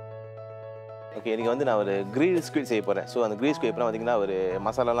 Okay, இன்னைக்கு வந்து நான் ஒரு கிரில் ஸ்குவிட் செய்ய போகிறேன். ஸோ அந்த கிரில் ஸ்குவிட் பார்த்தீங்கன்னா ஒரு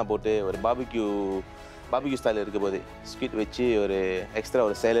மசாலாலாம் போட்டு ஒரு பாபிக்யூ ஸ்டைல் இருக்க போது ஸ்குவிட் வச்சு ஒரு எக்ஸ்ட்ரா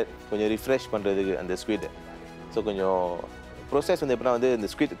ஒரு சேலட் கொஞ்சம் ரிஃப்ரெஷ் பண்ணுறதுக்கு அந்த ஸ்குவிட். ஸோ கொஞ்சம் ப்ரொசஸ் வந்து எப்படின்னா வந்து இந்த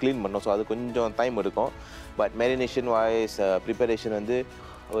ஸ்குவிட் க்ளீன் பண்ணோம். ஸோ அது கொஞ்சம் டைம் எடுக்கும். பட் மேரினேஷன் வாய்ஸ் ப்ரிப்பரேஷன் வந்து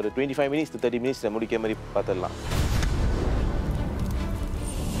ஒரு 25 minutes to 30 minutes முடிக்கிற மாதிரி பார்த்துடலாம்.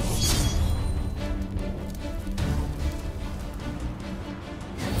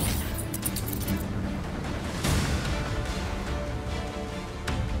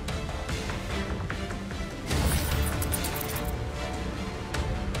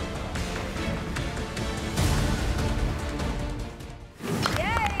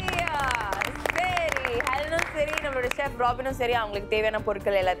 ராபினும் சரி, அவங்களுக்கு தேவையான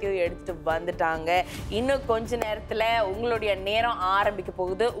பொருட்கள் எல்லாத்தையும் எடுத்துட்டு வந்துட்டாங்க. இன்னும் கொஞ்ச நேரத்துல உங்களுடைய நேரம் ஆரம்பிக்க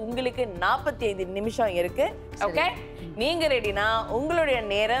போகுது. உங்களுக்கு 45 நிமிஷம் இருக்கு. ஓகே, நீங்க ரெடினா உங்களுடைய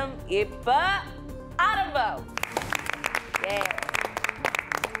நேரம் இப்ப ஆரம்பம்.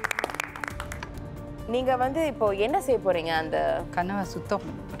 நீங்க வந்து இப்போ என்ன செய்ய போறீங்க? அந்த கனவை சுத்தம்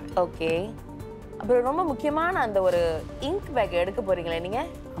பண்ண போறேன். ஓகே, அப்புறம் ரொம்ப முக்கியமான அந்த ஒரு இங்க் பேக் எடுக்க போறீங்களா நீங்க?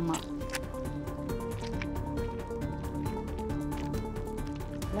 ஆமா.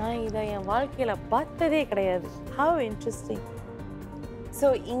 நான் இதை என் வாழ்க்கையில பார்த்ததே கிடையாது. Have interesting. ஸோ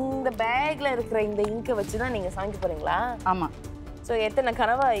இந்த பேக்ல இருக்கிற இந்த இங்கை வச்சு தான் நீங்க சமைக்க போறீங்களா? ஆமா. ஸோ எத்தனை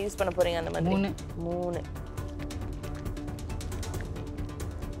கனவா யூஸ் பண்ண போறீங்க அந்த மாதிரி? 3.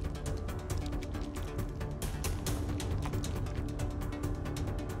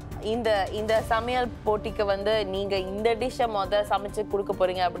 இந்த சமையல் போட்டிக்கு வந்து நீங்க இந்த டிஷ்ஷை சமைச்சு கொடுக்க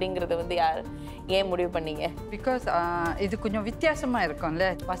போறீங்க அப்படிங்கறது வந்து ஏன் முடிவு பண்ணீங்க? பிகாஸ் இது கொஞ்சம் வித்தியாசமா இருக்கும்ல,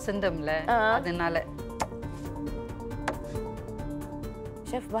 வசந்தம்ல, அதனால.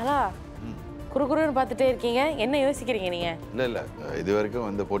 ஷெஃப் பாலா, குறுகுறுன்னு பார்த்துட்டே இருக்கீங்க, என்ன யோசிக்கிறீங்க நீங்க? இல்ல இது வரைக்கும்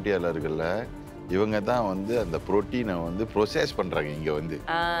வந்து போட்டியாளர்கள்ல இவங்க தான் வந்து அந்த புரோட்டீனை வந்து ப்ரோசஸ் பண்றாங்க. இங்க வந்து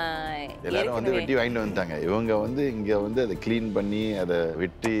எல்லாரும் வந்து வெட்டி வாங்கிட்டு வந்துட்டாங்க. இவங்க வந்து இங்க வந்து அதை கிளீன் பண்ணி அதை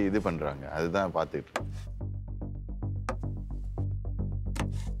வெட்டி இது பண்றாங்க. அதுதான் பார்த்துட்டு.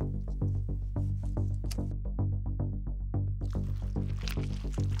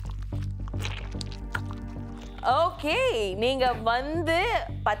 ஓகே, நீங்க வந்து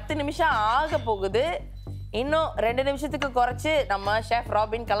 10 நிமிஷம் ஆக போகுது. இன்னும் 2 நிமிஷத்துக்கு குறைச்சு நம்ம ஷெஃப்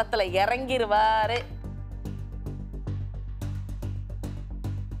ராபின் களத்துல இறங்கிடுவாரு.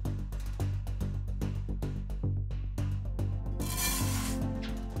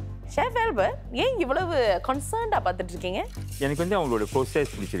 ஷெஃப் ஆல்பர்ட், ஏன் இவ்வளவு கன்சர்ன்டா பார்த்துட்டு இருக்கீங்க? எனக்கு வந்து அவங்களோட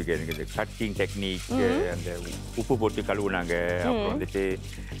ப்ரோசஸ் பிடிச்சிருக்கு. எனக்கு இந்த கட்டிங் டெக்னிக், அந்த உப்பு போட்டு கழுவுனாங்க, அப்புறம் வந்துட்டு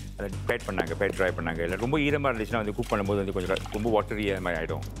பேட் பண்ணாங்க, பேட் ட்ரை பண்ணாங்க. இல்லை ரொம்ப ஈரமாக இருந்துச்சுன்னா வந்து குக் பண்ணும்போது வந்து கொஞ்சம் ரொம்ப வாட்டரியாக மாதிரி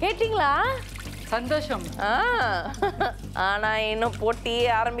ஆகிடும். கேட்டிங்களா? சந்தோஷம். ஆனா இன்னும் போட்டியே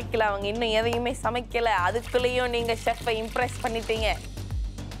ஆரம்பிக்கல. அவங்க இன்னும் எதையுமே சமைக்கல. அதுக்குள்ளேயும் நீங்க ஷெஃப்பை இம்ப்ரெஸ் பண்ணிட்டீங்க.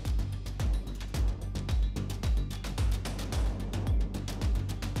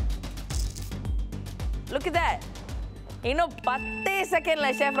 Look at that. இன்னும் 10 செகண்ட்ல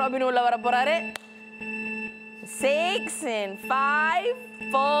ஷெஃப் ராபின் உள்ள வர போறாரு. 6 and 5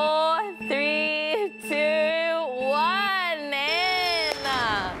 4 3 2 1 and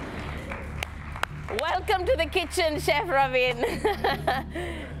welcome to the kitchen, Chef Ravin.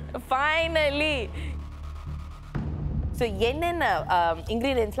 Finally. So என்னென்ன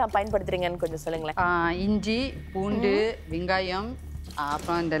இன்கிரீடியன்ட்ஸ்லாம் பயன்படுத்துறீங்கன்னு கொஞ்சம் சொல்லுங்களேன். இஞ்சி, பூண்டு, வெங்காயம்,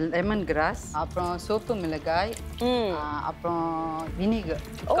 அப்புறம் இந்த லெமன் கிராஸ், அப்புறம் சோப்பு மிளகாய், அப்புறம் வினிகர்.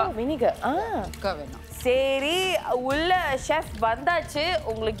 வினிகர் வேணும். சரி, உள்ள ஷெஃப் வந்தாச்சு.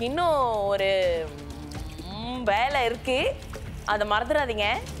 உங்களுக்கு இன்னும் ஒரு வேலை இருக்கு, அதை மறந்துடாதீங்க.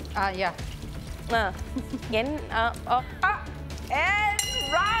 யா.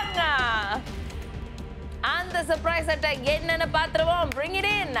 அந்த சர்ப்ரைஸ் அட்டாக் என்னன்னு பார்த்துருவோம். bring it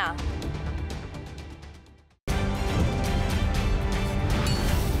in.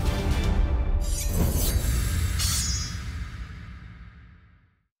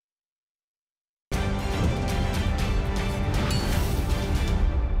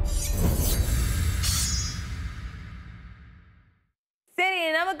 சரி,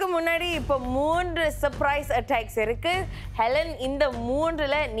 நமக்கு முன்னாடி இப்போ 3 சர்ப்ரைஸ் அட்டாக்ஸ் இருக்கு. ஹெலன், இந்த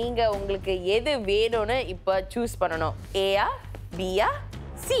 3ல நீங்க உங்களுக்கு எது வேணும்னு இப்போ சூஸ் பண்ணணும். ஏயா, பியா,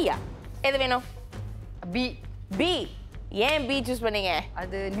 சியா? எது வேணும்? பி. பி. ஏன் பி சூஸ் பண்ணீங்க?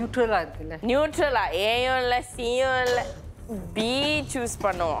 அது நியூட்ரலாக இருக்குல்ல. நியூட்ரலா? ஏயும் இல்லை சியும் இல்லை, பி சூஸ்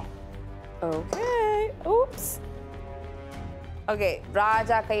பண்ணுவோம். ஓகே. ஊப்ஸ். ஓகே,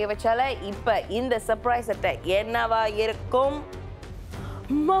 ராஜா கையை வச்சால இப்போ இந்த சர்ப்ரைஸ் அட்டாக் என்னவா இருக்கும்?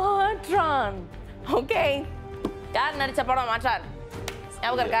 மாற்றான். ஓகே, யார் நடிச்ச படம் மாற்றான்?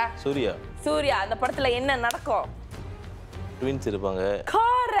 ஞாபகம் இருக்கா? சூர்யா. சூர்யா. அந்த படத்துல என்ன நடக்கும்? ட்வின்ஸ் இருப்பாங்க.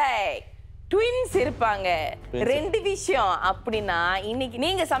 கரெக்ட். ட்வின்ஸ் இருப்பாங்க. 2 விஷயம். அப்படின்னா இன்னைக்கு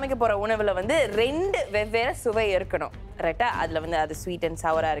நீங்க சமைக்க போற உணவுல வந்து 2 வெவ்வேறு சுவை இருக்கணும். ரைட்டா? அதுல வந்து அது ஸ்வீட் அண்ட்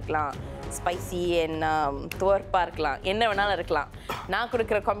சவரா இருக்கலாம், ஸ்பைசி அண்ட் துவர்ப்பா இருக்கலாம், என்ன வேணாலும் இருக்கலாம். நான்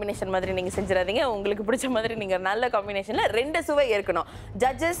கொடுக்குற காம்பினேஷன் மாதிரி நீங்க செஞ்சிடாதீங்க. உங்களுக்கு பிடிச்ச மாதிரி நீங்க நல்ல காம்பினேஷன்ல 2 சுவை இருக்கணும்.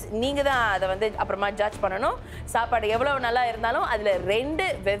 ஜட்ஜஸ் நீங்க தான் அதை வந்து அப்புறமா ஜட்ஜ் பண்ணணும். சாப்பாடு எவ்வளவு நல்லா இருந்தாலும் அதுல 2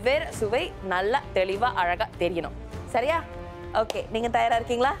 வெவ்வேறு சுவை நல்லா தெளிவா அழகா தெரியணும். சரியா? ஓகே, நீங்க தயாரா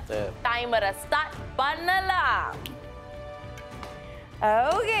இருக்கீங்களா? டைமரை ஸ்டார்ட் பண்ணலாம்.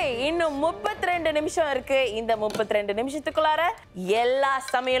 ஓகே, இன்னும் 32 நிமிஷம் இருக்கு. இந்த 32 நிமிஷத்துக்குள்ளார எல்லா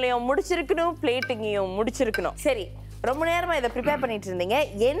சமையலையும் முடிச்சிருக்கணும், பிளேட்டிங்கையும் முடிச்சிருக்கணும். சரி, ரொம்ப நேரமா இதை ப்ரிப்பேர் பண்ணிட்டு இருந்தீங்க.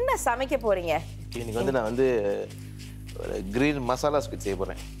 என்ன சமைக்க போறீங்க? இன்னைக்கு வந்து நான் வந்து ஒரு கிரில் மசாலா ஸ்குவிட் செய்ய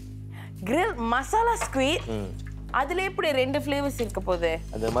போறேன். Grill masala squid? அதுல எப்படி 2 ஃப்ளேவர்ஸ் இருக்க போகுது?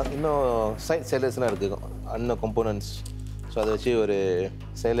 அது இன்னும் சைட் சேலர்ஸ்லாம் இருக்கு, இன்னும் கம்போனன்ட்ஸ். ஸோ அதை வச்சு ஒரு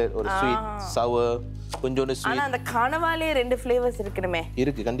சேலட், ஒரு ஸ்வீட், சவர், கொஞ்சோண்டு ஸ்வீட். ஆனா அந்த கனவாலே 2 ஃப்ளேவர்ஸ் இருக்கணுமே?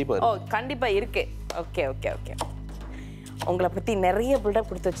 இருக்கு, கண்டிப்பா. ஓ, கண்டிப்பா இருக்கு. Okay okay okay. உங்களை பத்தி நிறைய பில்டப்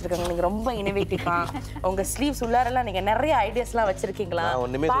கொடுத்து வச்சிருக்காங்க. நீங்க ரொம்ப இனோவேட்டிவா. உங்க ஸ்லீவ்ஸ் உள்ளாரெல்லாம் நீங்க நிறைய ஐடியாஸ்லாம் வச்சிருக்கீங்களா?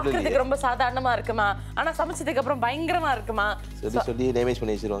 பார்க்கிறதுக்கு ரொம்ப சாதாரணமா இருக்குமா, ஆனா சமைச்சதுக்கு அப்புறம் பயங்கரமா இருக்குமா? சொல்லி டேமேஜ்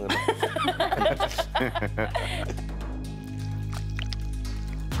பண்ணி வச்சிருவாங்க.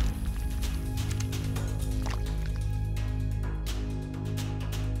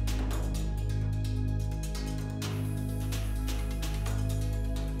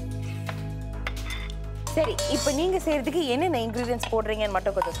 சரி, இப்போ நீங்க செய்யறதுக்கு என்னென்ன இன்கிரிடியன்ட்ஸ் போடுறீங்கன்னு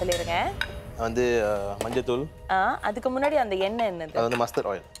மட்டும் கொஞ்சம் சொல்லிருங்க. வந்து மஞ்சத்தூள். அதுக்கு முன்னாடி அந்த எண்ணெய் என்னது? அது வந்து மஸ்டர்ட்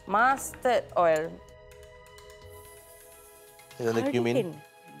ஆயில். Mustard oil. இது வந்து கியூமின்.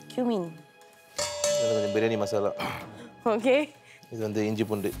 கியூமின். இது வந்து பிரியாணி மசாலா. ஓகே. இது வந்து இஞ்சி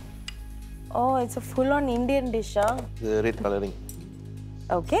பூண்டு. ஓ, it's a full on Indian dish. இது red colouring.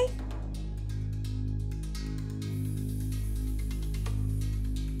 Okay.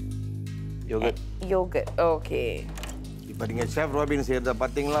 Yoghurt. Yoghurt. Okay. இப்போ நீங்கள் ஷெஃப் ராபின் செய்கிறத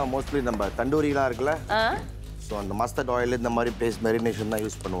பார்த்தீங்களா, மோஸ்ட்லி நம்ம தண்டூரிலாம் இருக்குல்ல, ஸோ அந்த மஸ்டர்ட் ஆயில் இந்த மாதிரி பேஸ்ட் மெரினேஷன் தான்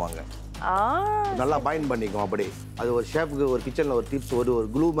யூஸ் பண்ணுவாங்க. நல்லா பைண்ட் பண்ணிக்கும். அப்படி அது ஒரு ஷெஃப்க்கு ஒரு கிச்சனில் ஒரு டிப்ஸ், ஒரு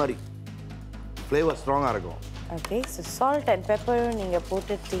க்ளூ மாதிரி ஃப்ளேவர் ஸ்ட்ராங்காக இருக்கும். Okay, so salt and pepper நீங்கள்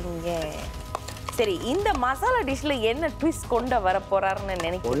போட்டுட்டீங்க. சரி, இந்த மசாலா டிஷ்ல என்ன ட்விஸ்ட் கொண்டு வர போறாருன்னு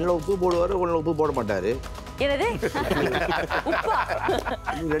நினைக்கிறேன். ஒன்றில் உப்பு போடுவார், ஒன்றில் உப்பு போட மாட்டார். என்னது? உப்பா?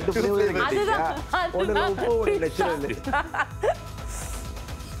 2 ஃப்ளேவர் இருக்கு. ஒன்றில் உப்பு, ஒன்றில் natural.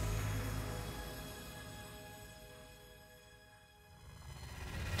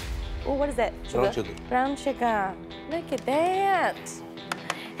 Oh, what is that? Sugar? Brown sugar. Brown sugar. Look at that.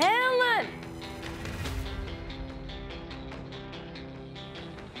 Helen!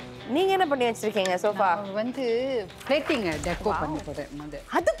 நீங்க என்ன பண்ணி வச்சிருக்கீங்க சோஃபா? வந்து பிளேட்டிங் டெக்கோ பண்ண போறேன்.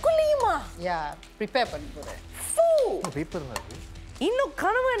 அதுக்குள்ளேயுமா? யா, ப்ரிப்பேர் பண்ண போறேன். பேப்பர் மாதிரி. இன்னும்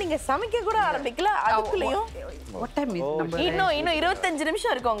கனவா நீங்க சமைக்க கூட ஆரம்பிக்கல, அதுக்குள்ளேயும் வாட் டைம் இஸ் நம்பர்? இன்னும் 25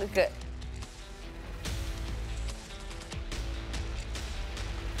 நிமிஷம் இருக்கு உங்களுக்கு.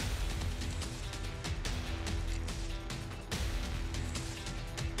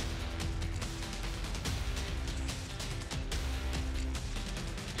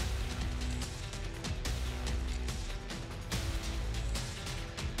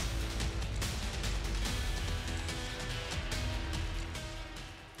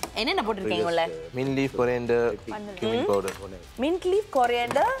 என்னென்ன போட்டுருக்கீங்க உள்ள? Mint leaf, coriander, cumin powder, mint leaf,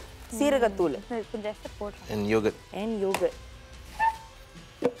 coriander, சீரகத்தூள், கொஞ்சம் எக்ஸ்ட்ரா போடுறேன். and yogurt.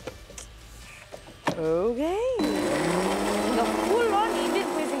 ஓகே. இந்த ஃபுல் ஆன்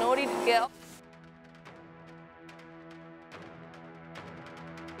இந்தியன் குயிசின் ஓடிட்டு இருக்கு.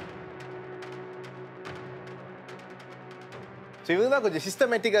 ஸோ இவங்க தான் கொஞ்சம்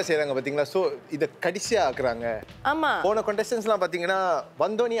சிஸ்டமேட்டிக்காக செய்கிறாங்க பார்த்தீங்களா. ஸோ இதை கடைசியாக ஆக்குறாங்க. ஆமாம், போன கண்டஸ்டன்ஸ்லாம் பார்த்தீங்கன்னா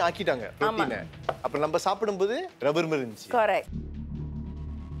வந்தோடனே ஆக்கிட்டாங்க ப்ரோட்டீனை. அப்புறம் நம்ம சாப்பிடும்போது ரப்பர் மாதிரி இருந்துச்சு. கரெக்ட்.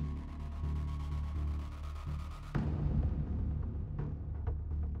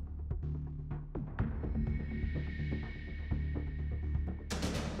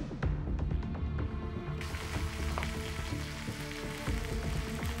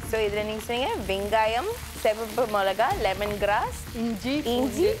 ஸோ இதில் நீங்கள் சொன்னீங்க வெங்காயம், சிவப்பு மிளகா, லெமன் கிராஸ்,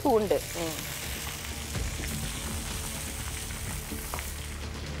 இஞ்சி, பூண்டு.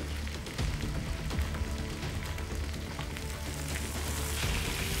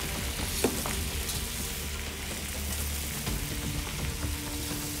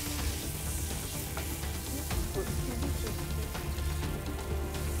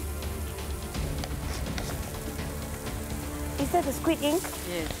 Is that the squid ink?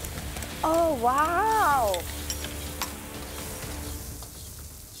 Yes. Oh, wow!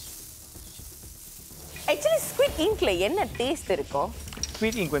 Actually, squid inkல என்ன டேஸ்ட் இருக்கும்?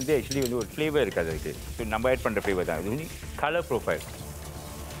 ஸ்வீட் இங்க் வந்து ஆக்சுவலி வந்து ஒரு ஃப்ளேவர் இருக்காது அதுக்கு. ஸோ நம்ம ஆட் பண்ணுற ஃப்ளேவர் தான். இது வந்து கலர் ப்ரொஃபைல்.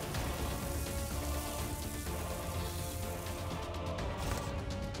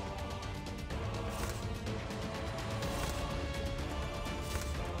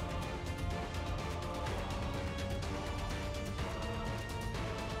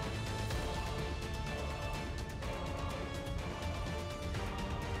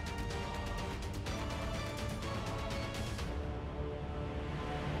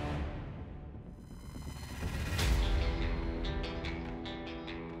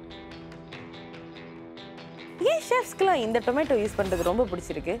 ஏன் ஷெஃப்ஸ்க்குலாம் இந்த டொமேட்டோ யூஸ் பண்ணுறது ரொம்ப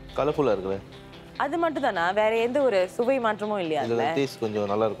பிடிச்சிருக்கு? கலர்ஃபுல்லாக இருக்குல்ல. அது மட்டும் தானா? வேற எந்த ஒரு சுவை மாற்றமும் இல்லையா? இதில் டேஸ்ட் கொஞ்சம்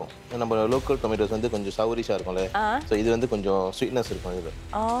நல்லா இருக்கும். நம்ம லோக்கல் டொமேட்டோஸ் வந்து கொஞ்சம் சவுரிஷாக இருக்கும்ல. ஸோ இது வந்து கொஞ்சம் ஸ்வீட்னஸ் இருக்கும் இதில்.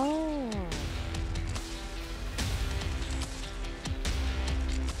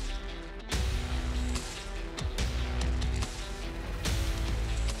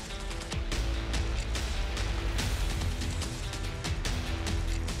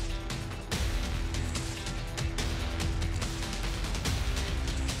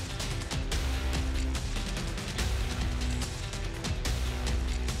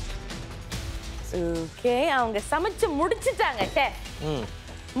 ஓகே, அவங்க சமைச்சு முடிச்சிட்டாங்க ஷெஃப்.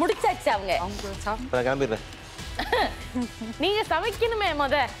 முடிச்சாச்சு அவங்க. நான் கிளம்பிடுறேன். நீங்க சமைக்கணுமே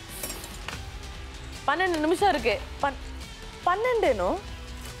முத. 12 நிமிஷம் இருக்கு. 12 no?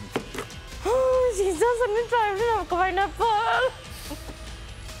 She's just on the time to have pineapple.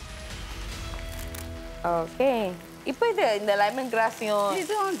 Okay. இப்போ இந்த லெமன் கிராஸையும்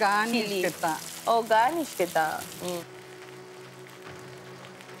இதுவும் கார்னிஷ்க்கு தான். ஓ, கார்னிஷ்க்கு தான்.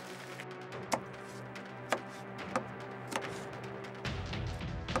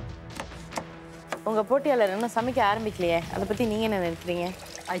 உங்க போட்டியாளர் இன்னும் சமைக்க ஆரம்பிக்கலையே, அதை பத்தி நீங்க என்ன நினைக்கிறீங்க?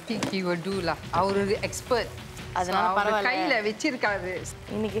 I think he will do லா. அவர் ஒரு எக்ஸ்பர்ட். அதனால பரவாயில்ல. கையில வச்சிருக்காரு.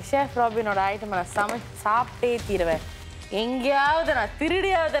 இன்னைக்கு ஷெஃப் ராபினோட ஐட்டம் நான் சாப்பிட்டே தீருவேன். எங்கேயாவது நான்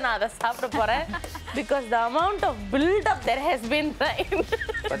திருடியாவது நான் அதை சாப்பிட போறேன். Because the amount of build up there has been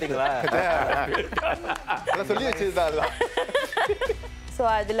பாத்தீங்களா? சொல்லி வச்சிருந்தா. ஸோ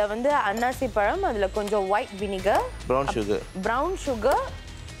அதில் வந்து அன்னாசி பழம், அதில் கொஞ்சம் white vinegar, brown sugar,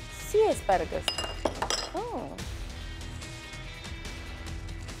 sea asparagus.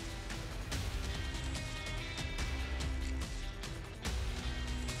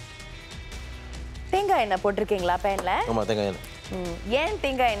 தேங்காய் எண்ணெய் போட்டிருக்கீங்களா பேன்ல? ஆமா, தேங்காய் எண்ணெய். ஏன்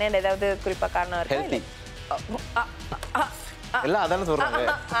தேங்காய் எண்ணெய் ஏதாவது குறிப்பா காரணம் இருக்கா? ஹெல்தி. எல்லாம் அதானே சொல்றாங்க.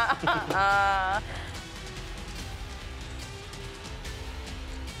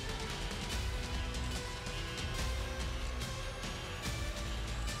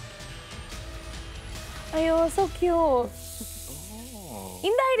 ஐயோ, so cute.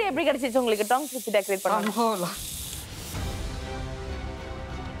 இந்த ஐடியா எப்படி கிடைச்சிச்சு உங்களுக்கு? டாங்ஸ் வச்சு டெக்கரேட் பண்ணலாம்.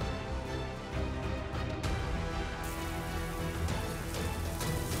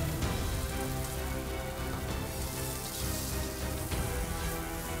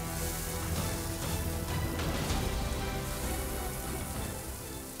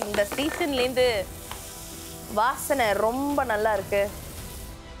 இந்த சீசன்லேருந்து வாசனை ரொம்ப நல்லா இருக்கு.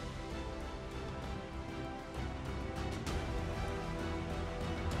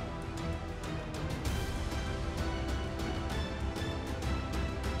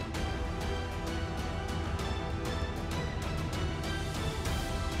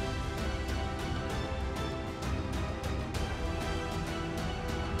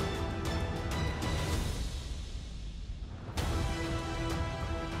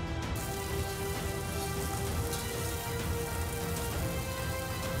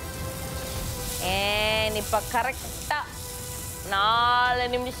 இப்ப கரெக்டா 4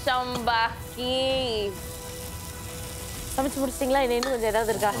 நிமிஷம் பாக்கி. சமைச்சு முடிச்சிட்டீங்களா? இன்னும் கொஞ்சம்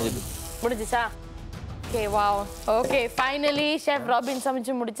ஏதாவது இருக்கா? முடிஞ்சிச்சா? Okay, wow. Okay, finally chef robin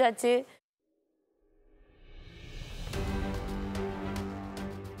சமைச்சு முடிச்சாச்சு.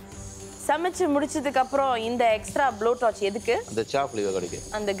 சமைச்சு முடிச்சதுக்கு அப்புறம் இந்த எக்ஸ்ட்ரா ப்ளோ டார்ச் எதுக்கு? அந்த சாப் ஃப்ளேவர் கிடைக்கும்.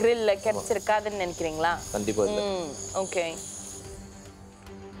 அந்த கிரில்ல கிடைச்சிருக்காதுன்னு நினைக்கிறீங்களா? கண்டிப்பா இல்ல. Okay.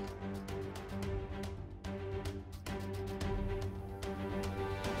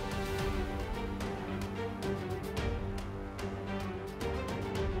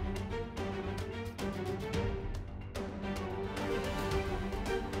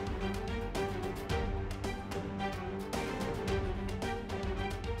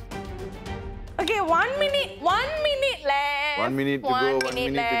 Okay, 1 minute. 1 minute left. 1 minute to go. 1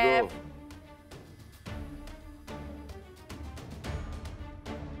 minute to go.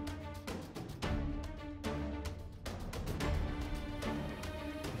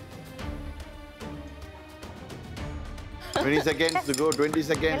 Twenty seconds to go. 20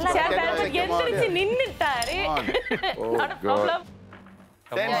 seconds. Chef Albert எந்திரிச்சு நின்னுட்டாரு. Oh Not a God. problem.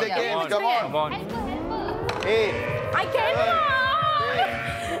 10 seconds. Come on. Come on. Hey. I cannot.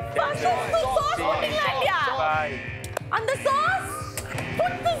 First the sauce போட்டீங்களா இல்லையா? Bye. அந்த sauce.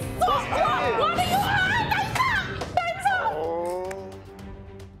 Put the sauce. What are you? Time's up.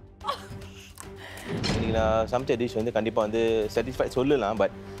 இன்னைக்கு நான் சமைச்ச dish வந்து கண்டிப்பாக வந்து சாட்டிஸ்ஃபைட் சொல்லலாம்.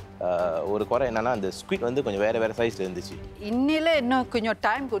 பட் ஒரு குறை என்னன்னா அந்த ஸ்குவிட் வந்து கொஞ்சம் வேறு சைஸில் இருந்துச்சு. இன்னில இன்னும் கொஞ்சம்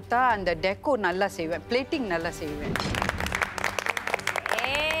டைம் கொடுத்தா அந்த டெக்கோ நல்லா செய்வேன், பிளேட்டிங் நல்லா செய்வேன்.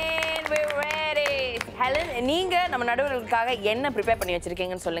 And we're ready. ஹெலன், நீங்க நம்ம நடுவர்களுக்காக என்ன ப்ரிப்பேர் பண்ணி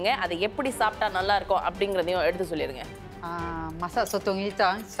வச்சிருக்கீங்கன்னு சொல்லுங்க. அதை எப்படி சாப்பிட்டா நல்லா இருக்கும் அப்படிங்கறதையும் எடுத்து சொல்லிருங்க. மசாலா சொத்தோங்கி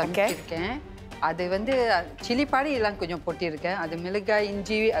தான் சமைச்சிருக்கேன். அது வந்து சில்லி பாடி எல்லாம் கொஞ்சம் போட்டிருக்கேன். அது மிளகாய்,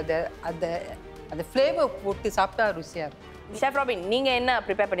 இஞ்சி, அது ஃப்ளேவர் போட்டு சாப்பிட்டா ருசியாக இருக்கும். ஷெஃப் ராபின், நீங்க என்ன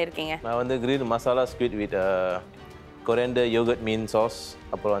ப்ரிப்பேர் பண்ணிருக்கீங்க? நான் வந்து grill masala squid with coriander yoghurt mean sauce,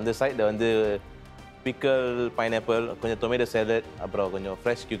 அப்புறம் வந்து சைடில் வந்து பிக்கல் பைனாப்பிள், கொஞ்சம் டொமேட்டோ சாலட், அப்புறம் கொஞ்சம்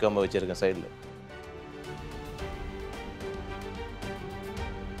ஃப்ரெஷ் கியூக்கம்பர் வச்சுருக்கேன் சைடில்.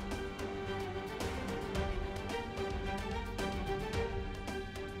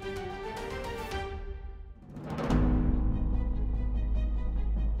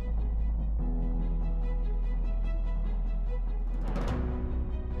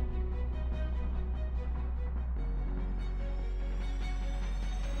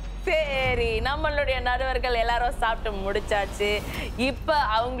 சரி, நம்மளுடைய நடுவர்கள் எல்லாரும் சாப்பிட்டு முடிச்சாச்சு. இப்போ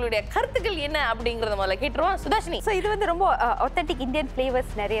அவங்களுடைய கருத்துக்கள் என்ன அப்படிங்கறத முதல்ல கேட்டுருவோம். சுதாஷினி. ஸோ இது வந்து ரொம்ப ஆத்தென்டிக் இந்தியன்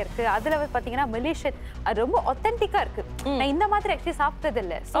ஃப்ளேவர்ஸ் நிறைய இருக்கு. அதுல வந்து பாத்தீங்கன்னா மலேசியன் அது ரொம்ப ஆத்தென்டிக்கா இருக்கு. நான் இந்த மாதிரி ஆக்சுவலி சாப்பிட்டது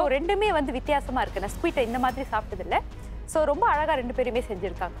இல்லை. ஸோ ரெண்டுமே வந்து வித்தியாசமா இருக்கு. நான் ஸ்வீட்டை இந்த மாதிரி சாப்பிட்டது இல்லை. ஸோ ரொம்ப அழகா ரெண்டு பேருமே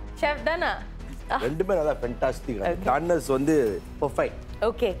செஞ்சிருக்காங்க. ஷெஃப் தானா? ரெண்டுமே நல்லா ஃபென்டாஸ்டிக். டார்னஸ் வந்து பெர்ஃபெக்ட்.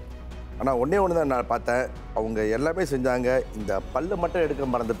 ஓகே. ஆனால் ஒன்றே ஒன்று தான் நான் பார்த்தேன், அவங்க எல்லாமே செஞ்சாங்க, இந்த பல்லு மட்டும் எடுக்க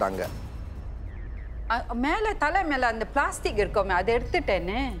மறந்துட்டாங்க. மேலே தலை மேலே அந்த பிளாஸ்டிக் இருக்கோமே அதை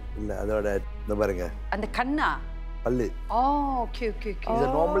எடுத்துட்டேன்னு. இல்லை, அதோட இந்த பாருங்க அந்த கண்ணா பல்லு. Okay okay okay. இதை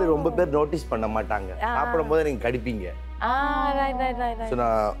நார்மலி ரொம்ப பேர் நோட்டீஸ் பண்ண மாட்டாங்க. சாப்பிடும்போது நீங்கள் கடிப்பீங்க. ஸோ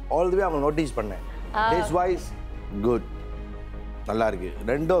நான் ஆல்ரெடி அவங்க நோட்டீஸ் பண்ணேன். டேஸ்ட் வைஸ் குட், நல்லா இருக்கு.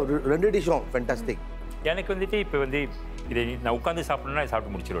 ரெண்டு டிஷ்ஷும் ஃபென்டாஸ்டிக். எனக்கு வந்துட்டு இப்போ வந்து இதை நான் உட்காந்து சாப்பிடணும்னா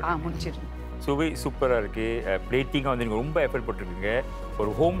சாப்பிட்டு முடிச்சிடுவேன். சுவை சூப்பராக இருக்குது. பிளேட்டிங்காக வந்து நீங்கள் ரொம்ப எஃபர்ட் போட்டுருக்கீங்க.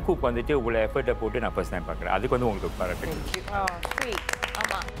 ஒரு ஹோம் குக் வந்துட்டு உங்களை எஃபர்ட்டை போட்டு நான் ஃபர்ஸ்ட் டைம் பார்க்குறேன். அதுக்கு வந்து உங்களுக்கு பாராட்டு.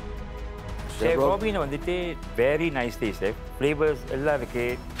 ஆமாம். ஷெஃப் ராபின் வந்துட்டு very nice day chef. Flavours எல்லாம்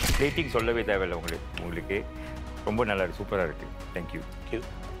இருக்குது. பிளேட்டிங் சொல்லவே தேவையில்லை உங்களுக்கு ரொம்ப நல்லா இருக்குது, சூப்பராக இருக்குது. தேங்க்யூ.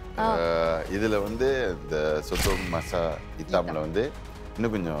 இதில் வந்து இந்த சொத்தோங் மசா இத்தாமில் வந்து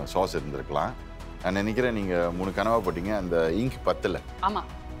இன்னும் கொஞ்சம் சாஸ் இருந்திருக்கலாம். நான் நினைக்கிறேன் நீங்கள் 3 கனவா போட்டீங்க, அந்த இங்க் பத்தலை. ஆமாம்.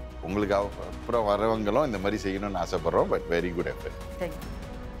 உங்களுக்கு அப்புறம் வரவங்களும் இந்த மாதிரி செய்யணும்னு ஆசைப்படுறோம். But very good effort. Thank you.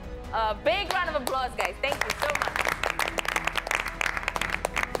 Big round of applause, guys. Thank you so much.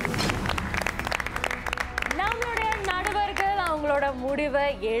 நம்மளுடைய நடுவர்கள் அவங்களோட முடிவை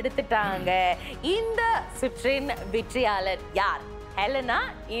எடுத்துட்டாங்க. இந்த சுற்றின் வெற்றியாளர் யார்? ஹெலனா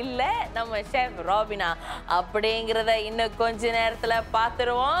இல்ல நம்ம ஷெஃப் ராபினா அப்படிங்கறத இன்னும் கொஞ்ச நேரத்துல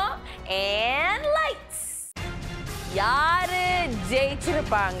பாத்துருவோம். And lights. யாரு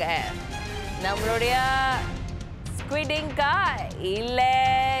ஜெயிச்சிருப்பாங்க? நம்மளுடைய ஸ்குவிடிங்கா இல்ல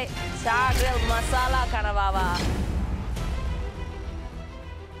சாக்ரில் மசாலா கனவாவா?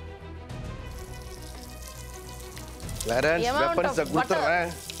 கிளாரன்ஸ் வெப்பன்ஸ்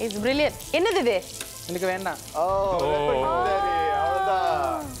கொடுத்துறேன். It's brilliant. என்னது இது? எனக்கு வேண்டாம். அவ்வளவுதான்.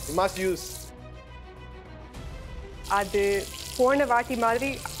 You must use. அது போன வாட்டி மாதிரி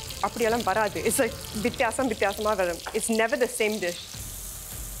அப்படியெல்லாம் வராது. இட்ஸ் லைக் வித்தியாசமா வரும். It's never the same dish.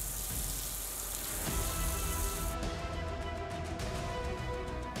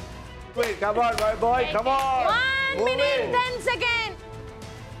 Wait, come on, my boy, come on. 1 minute 10 seconds.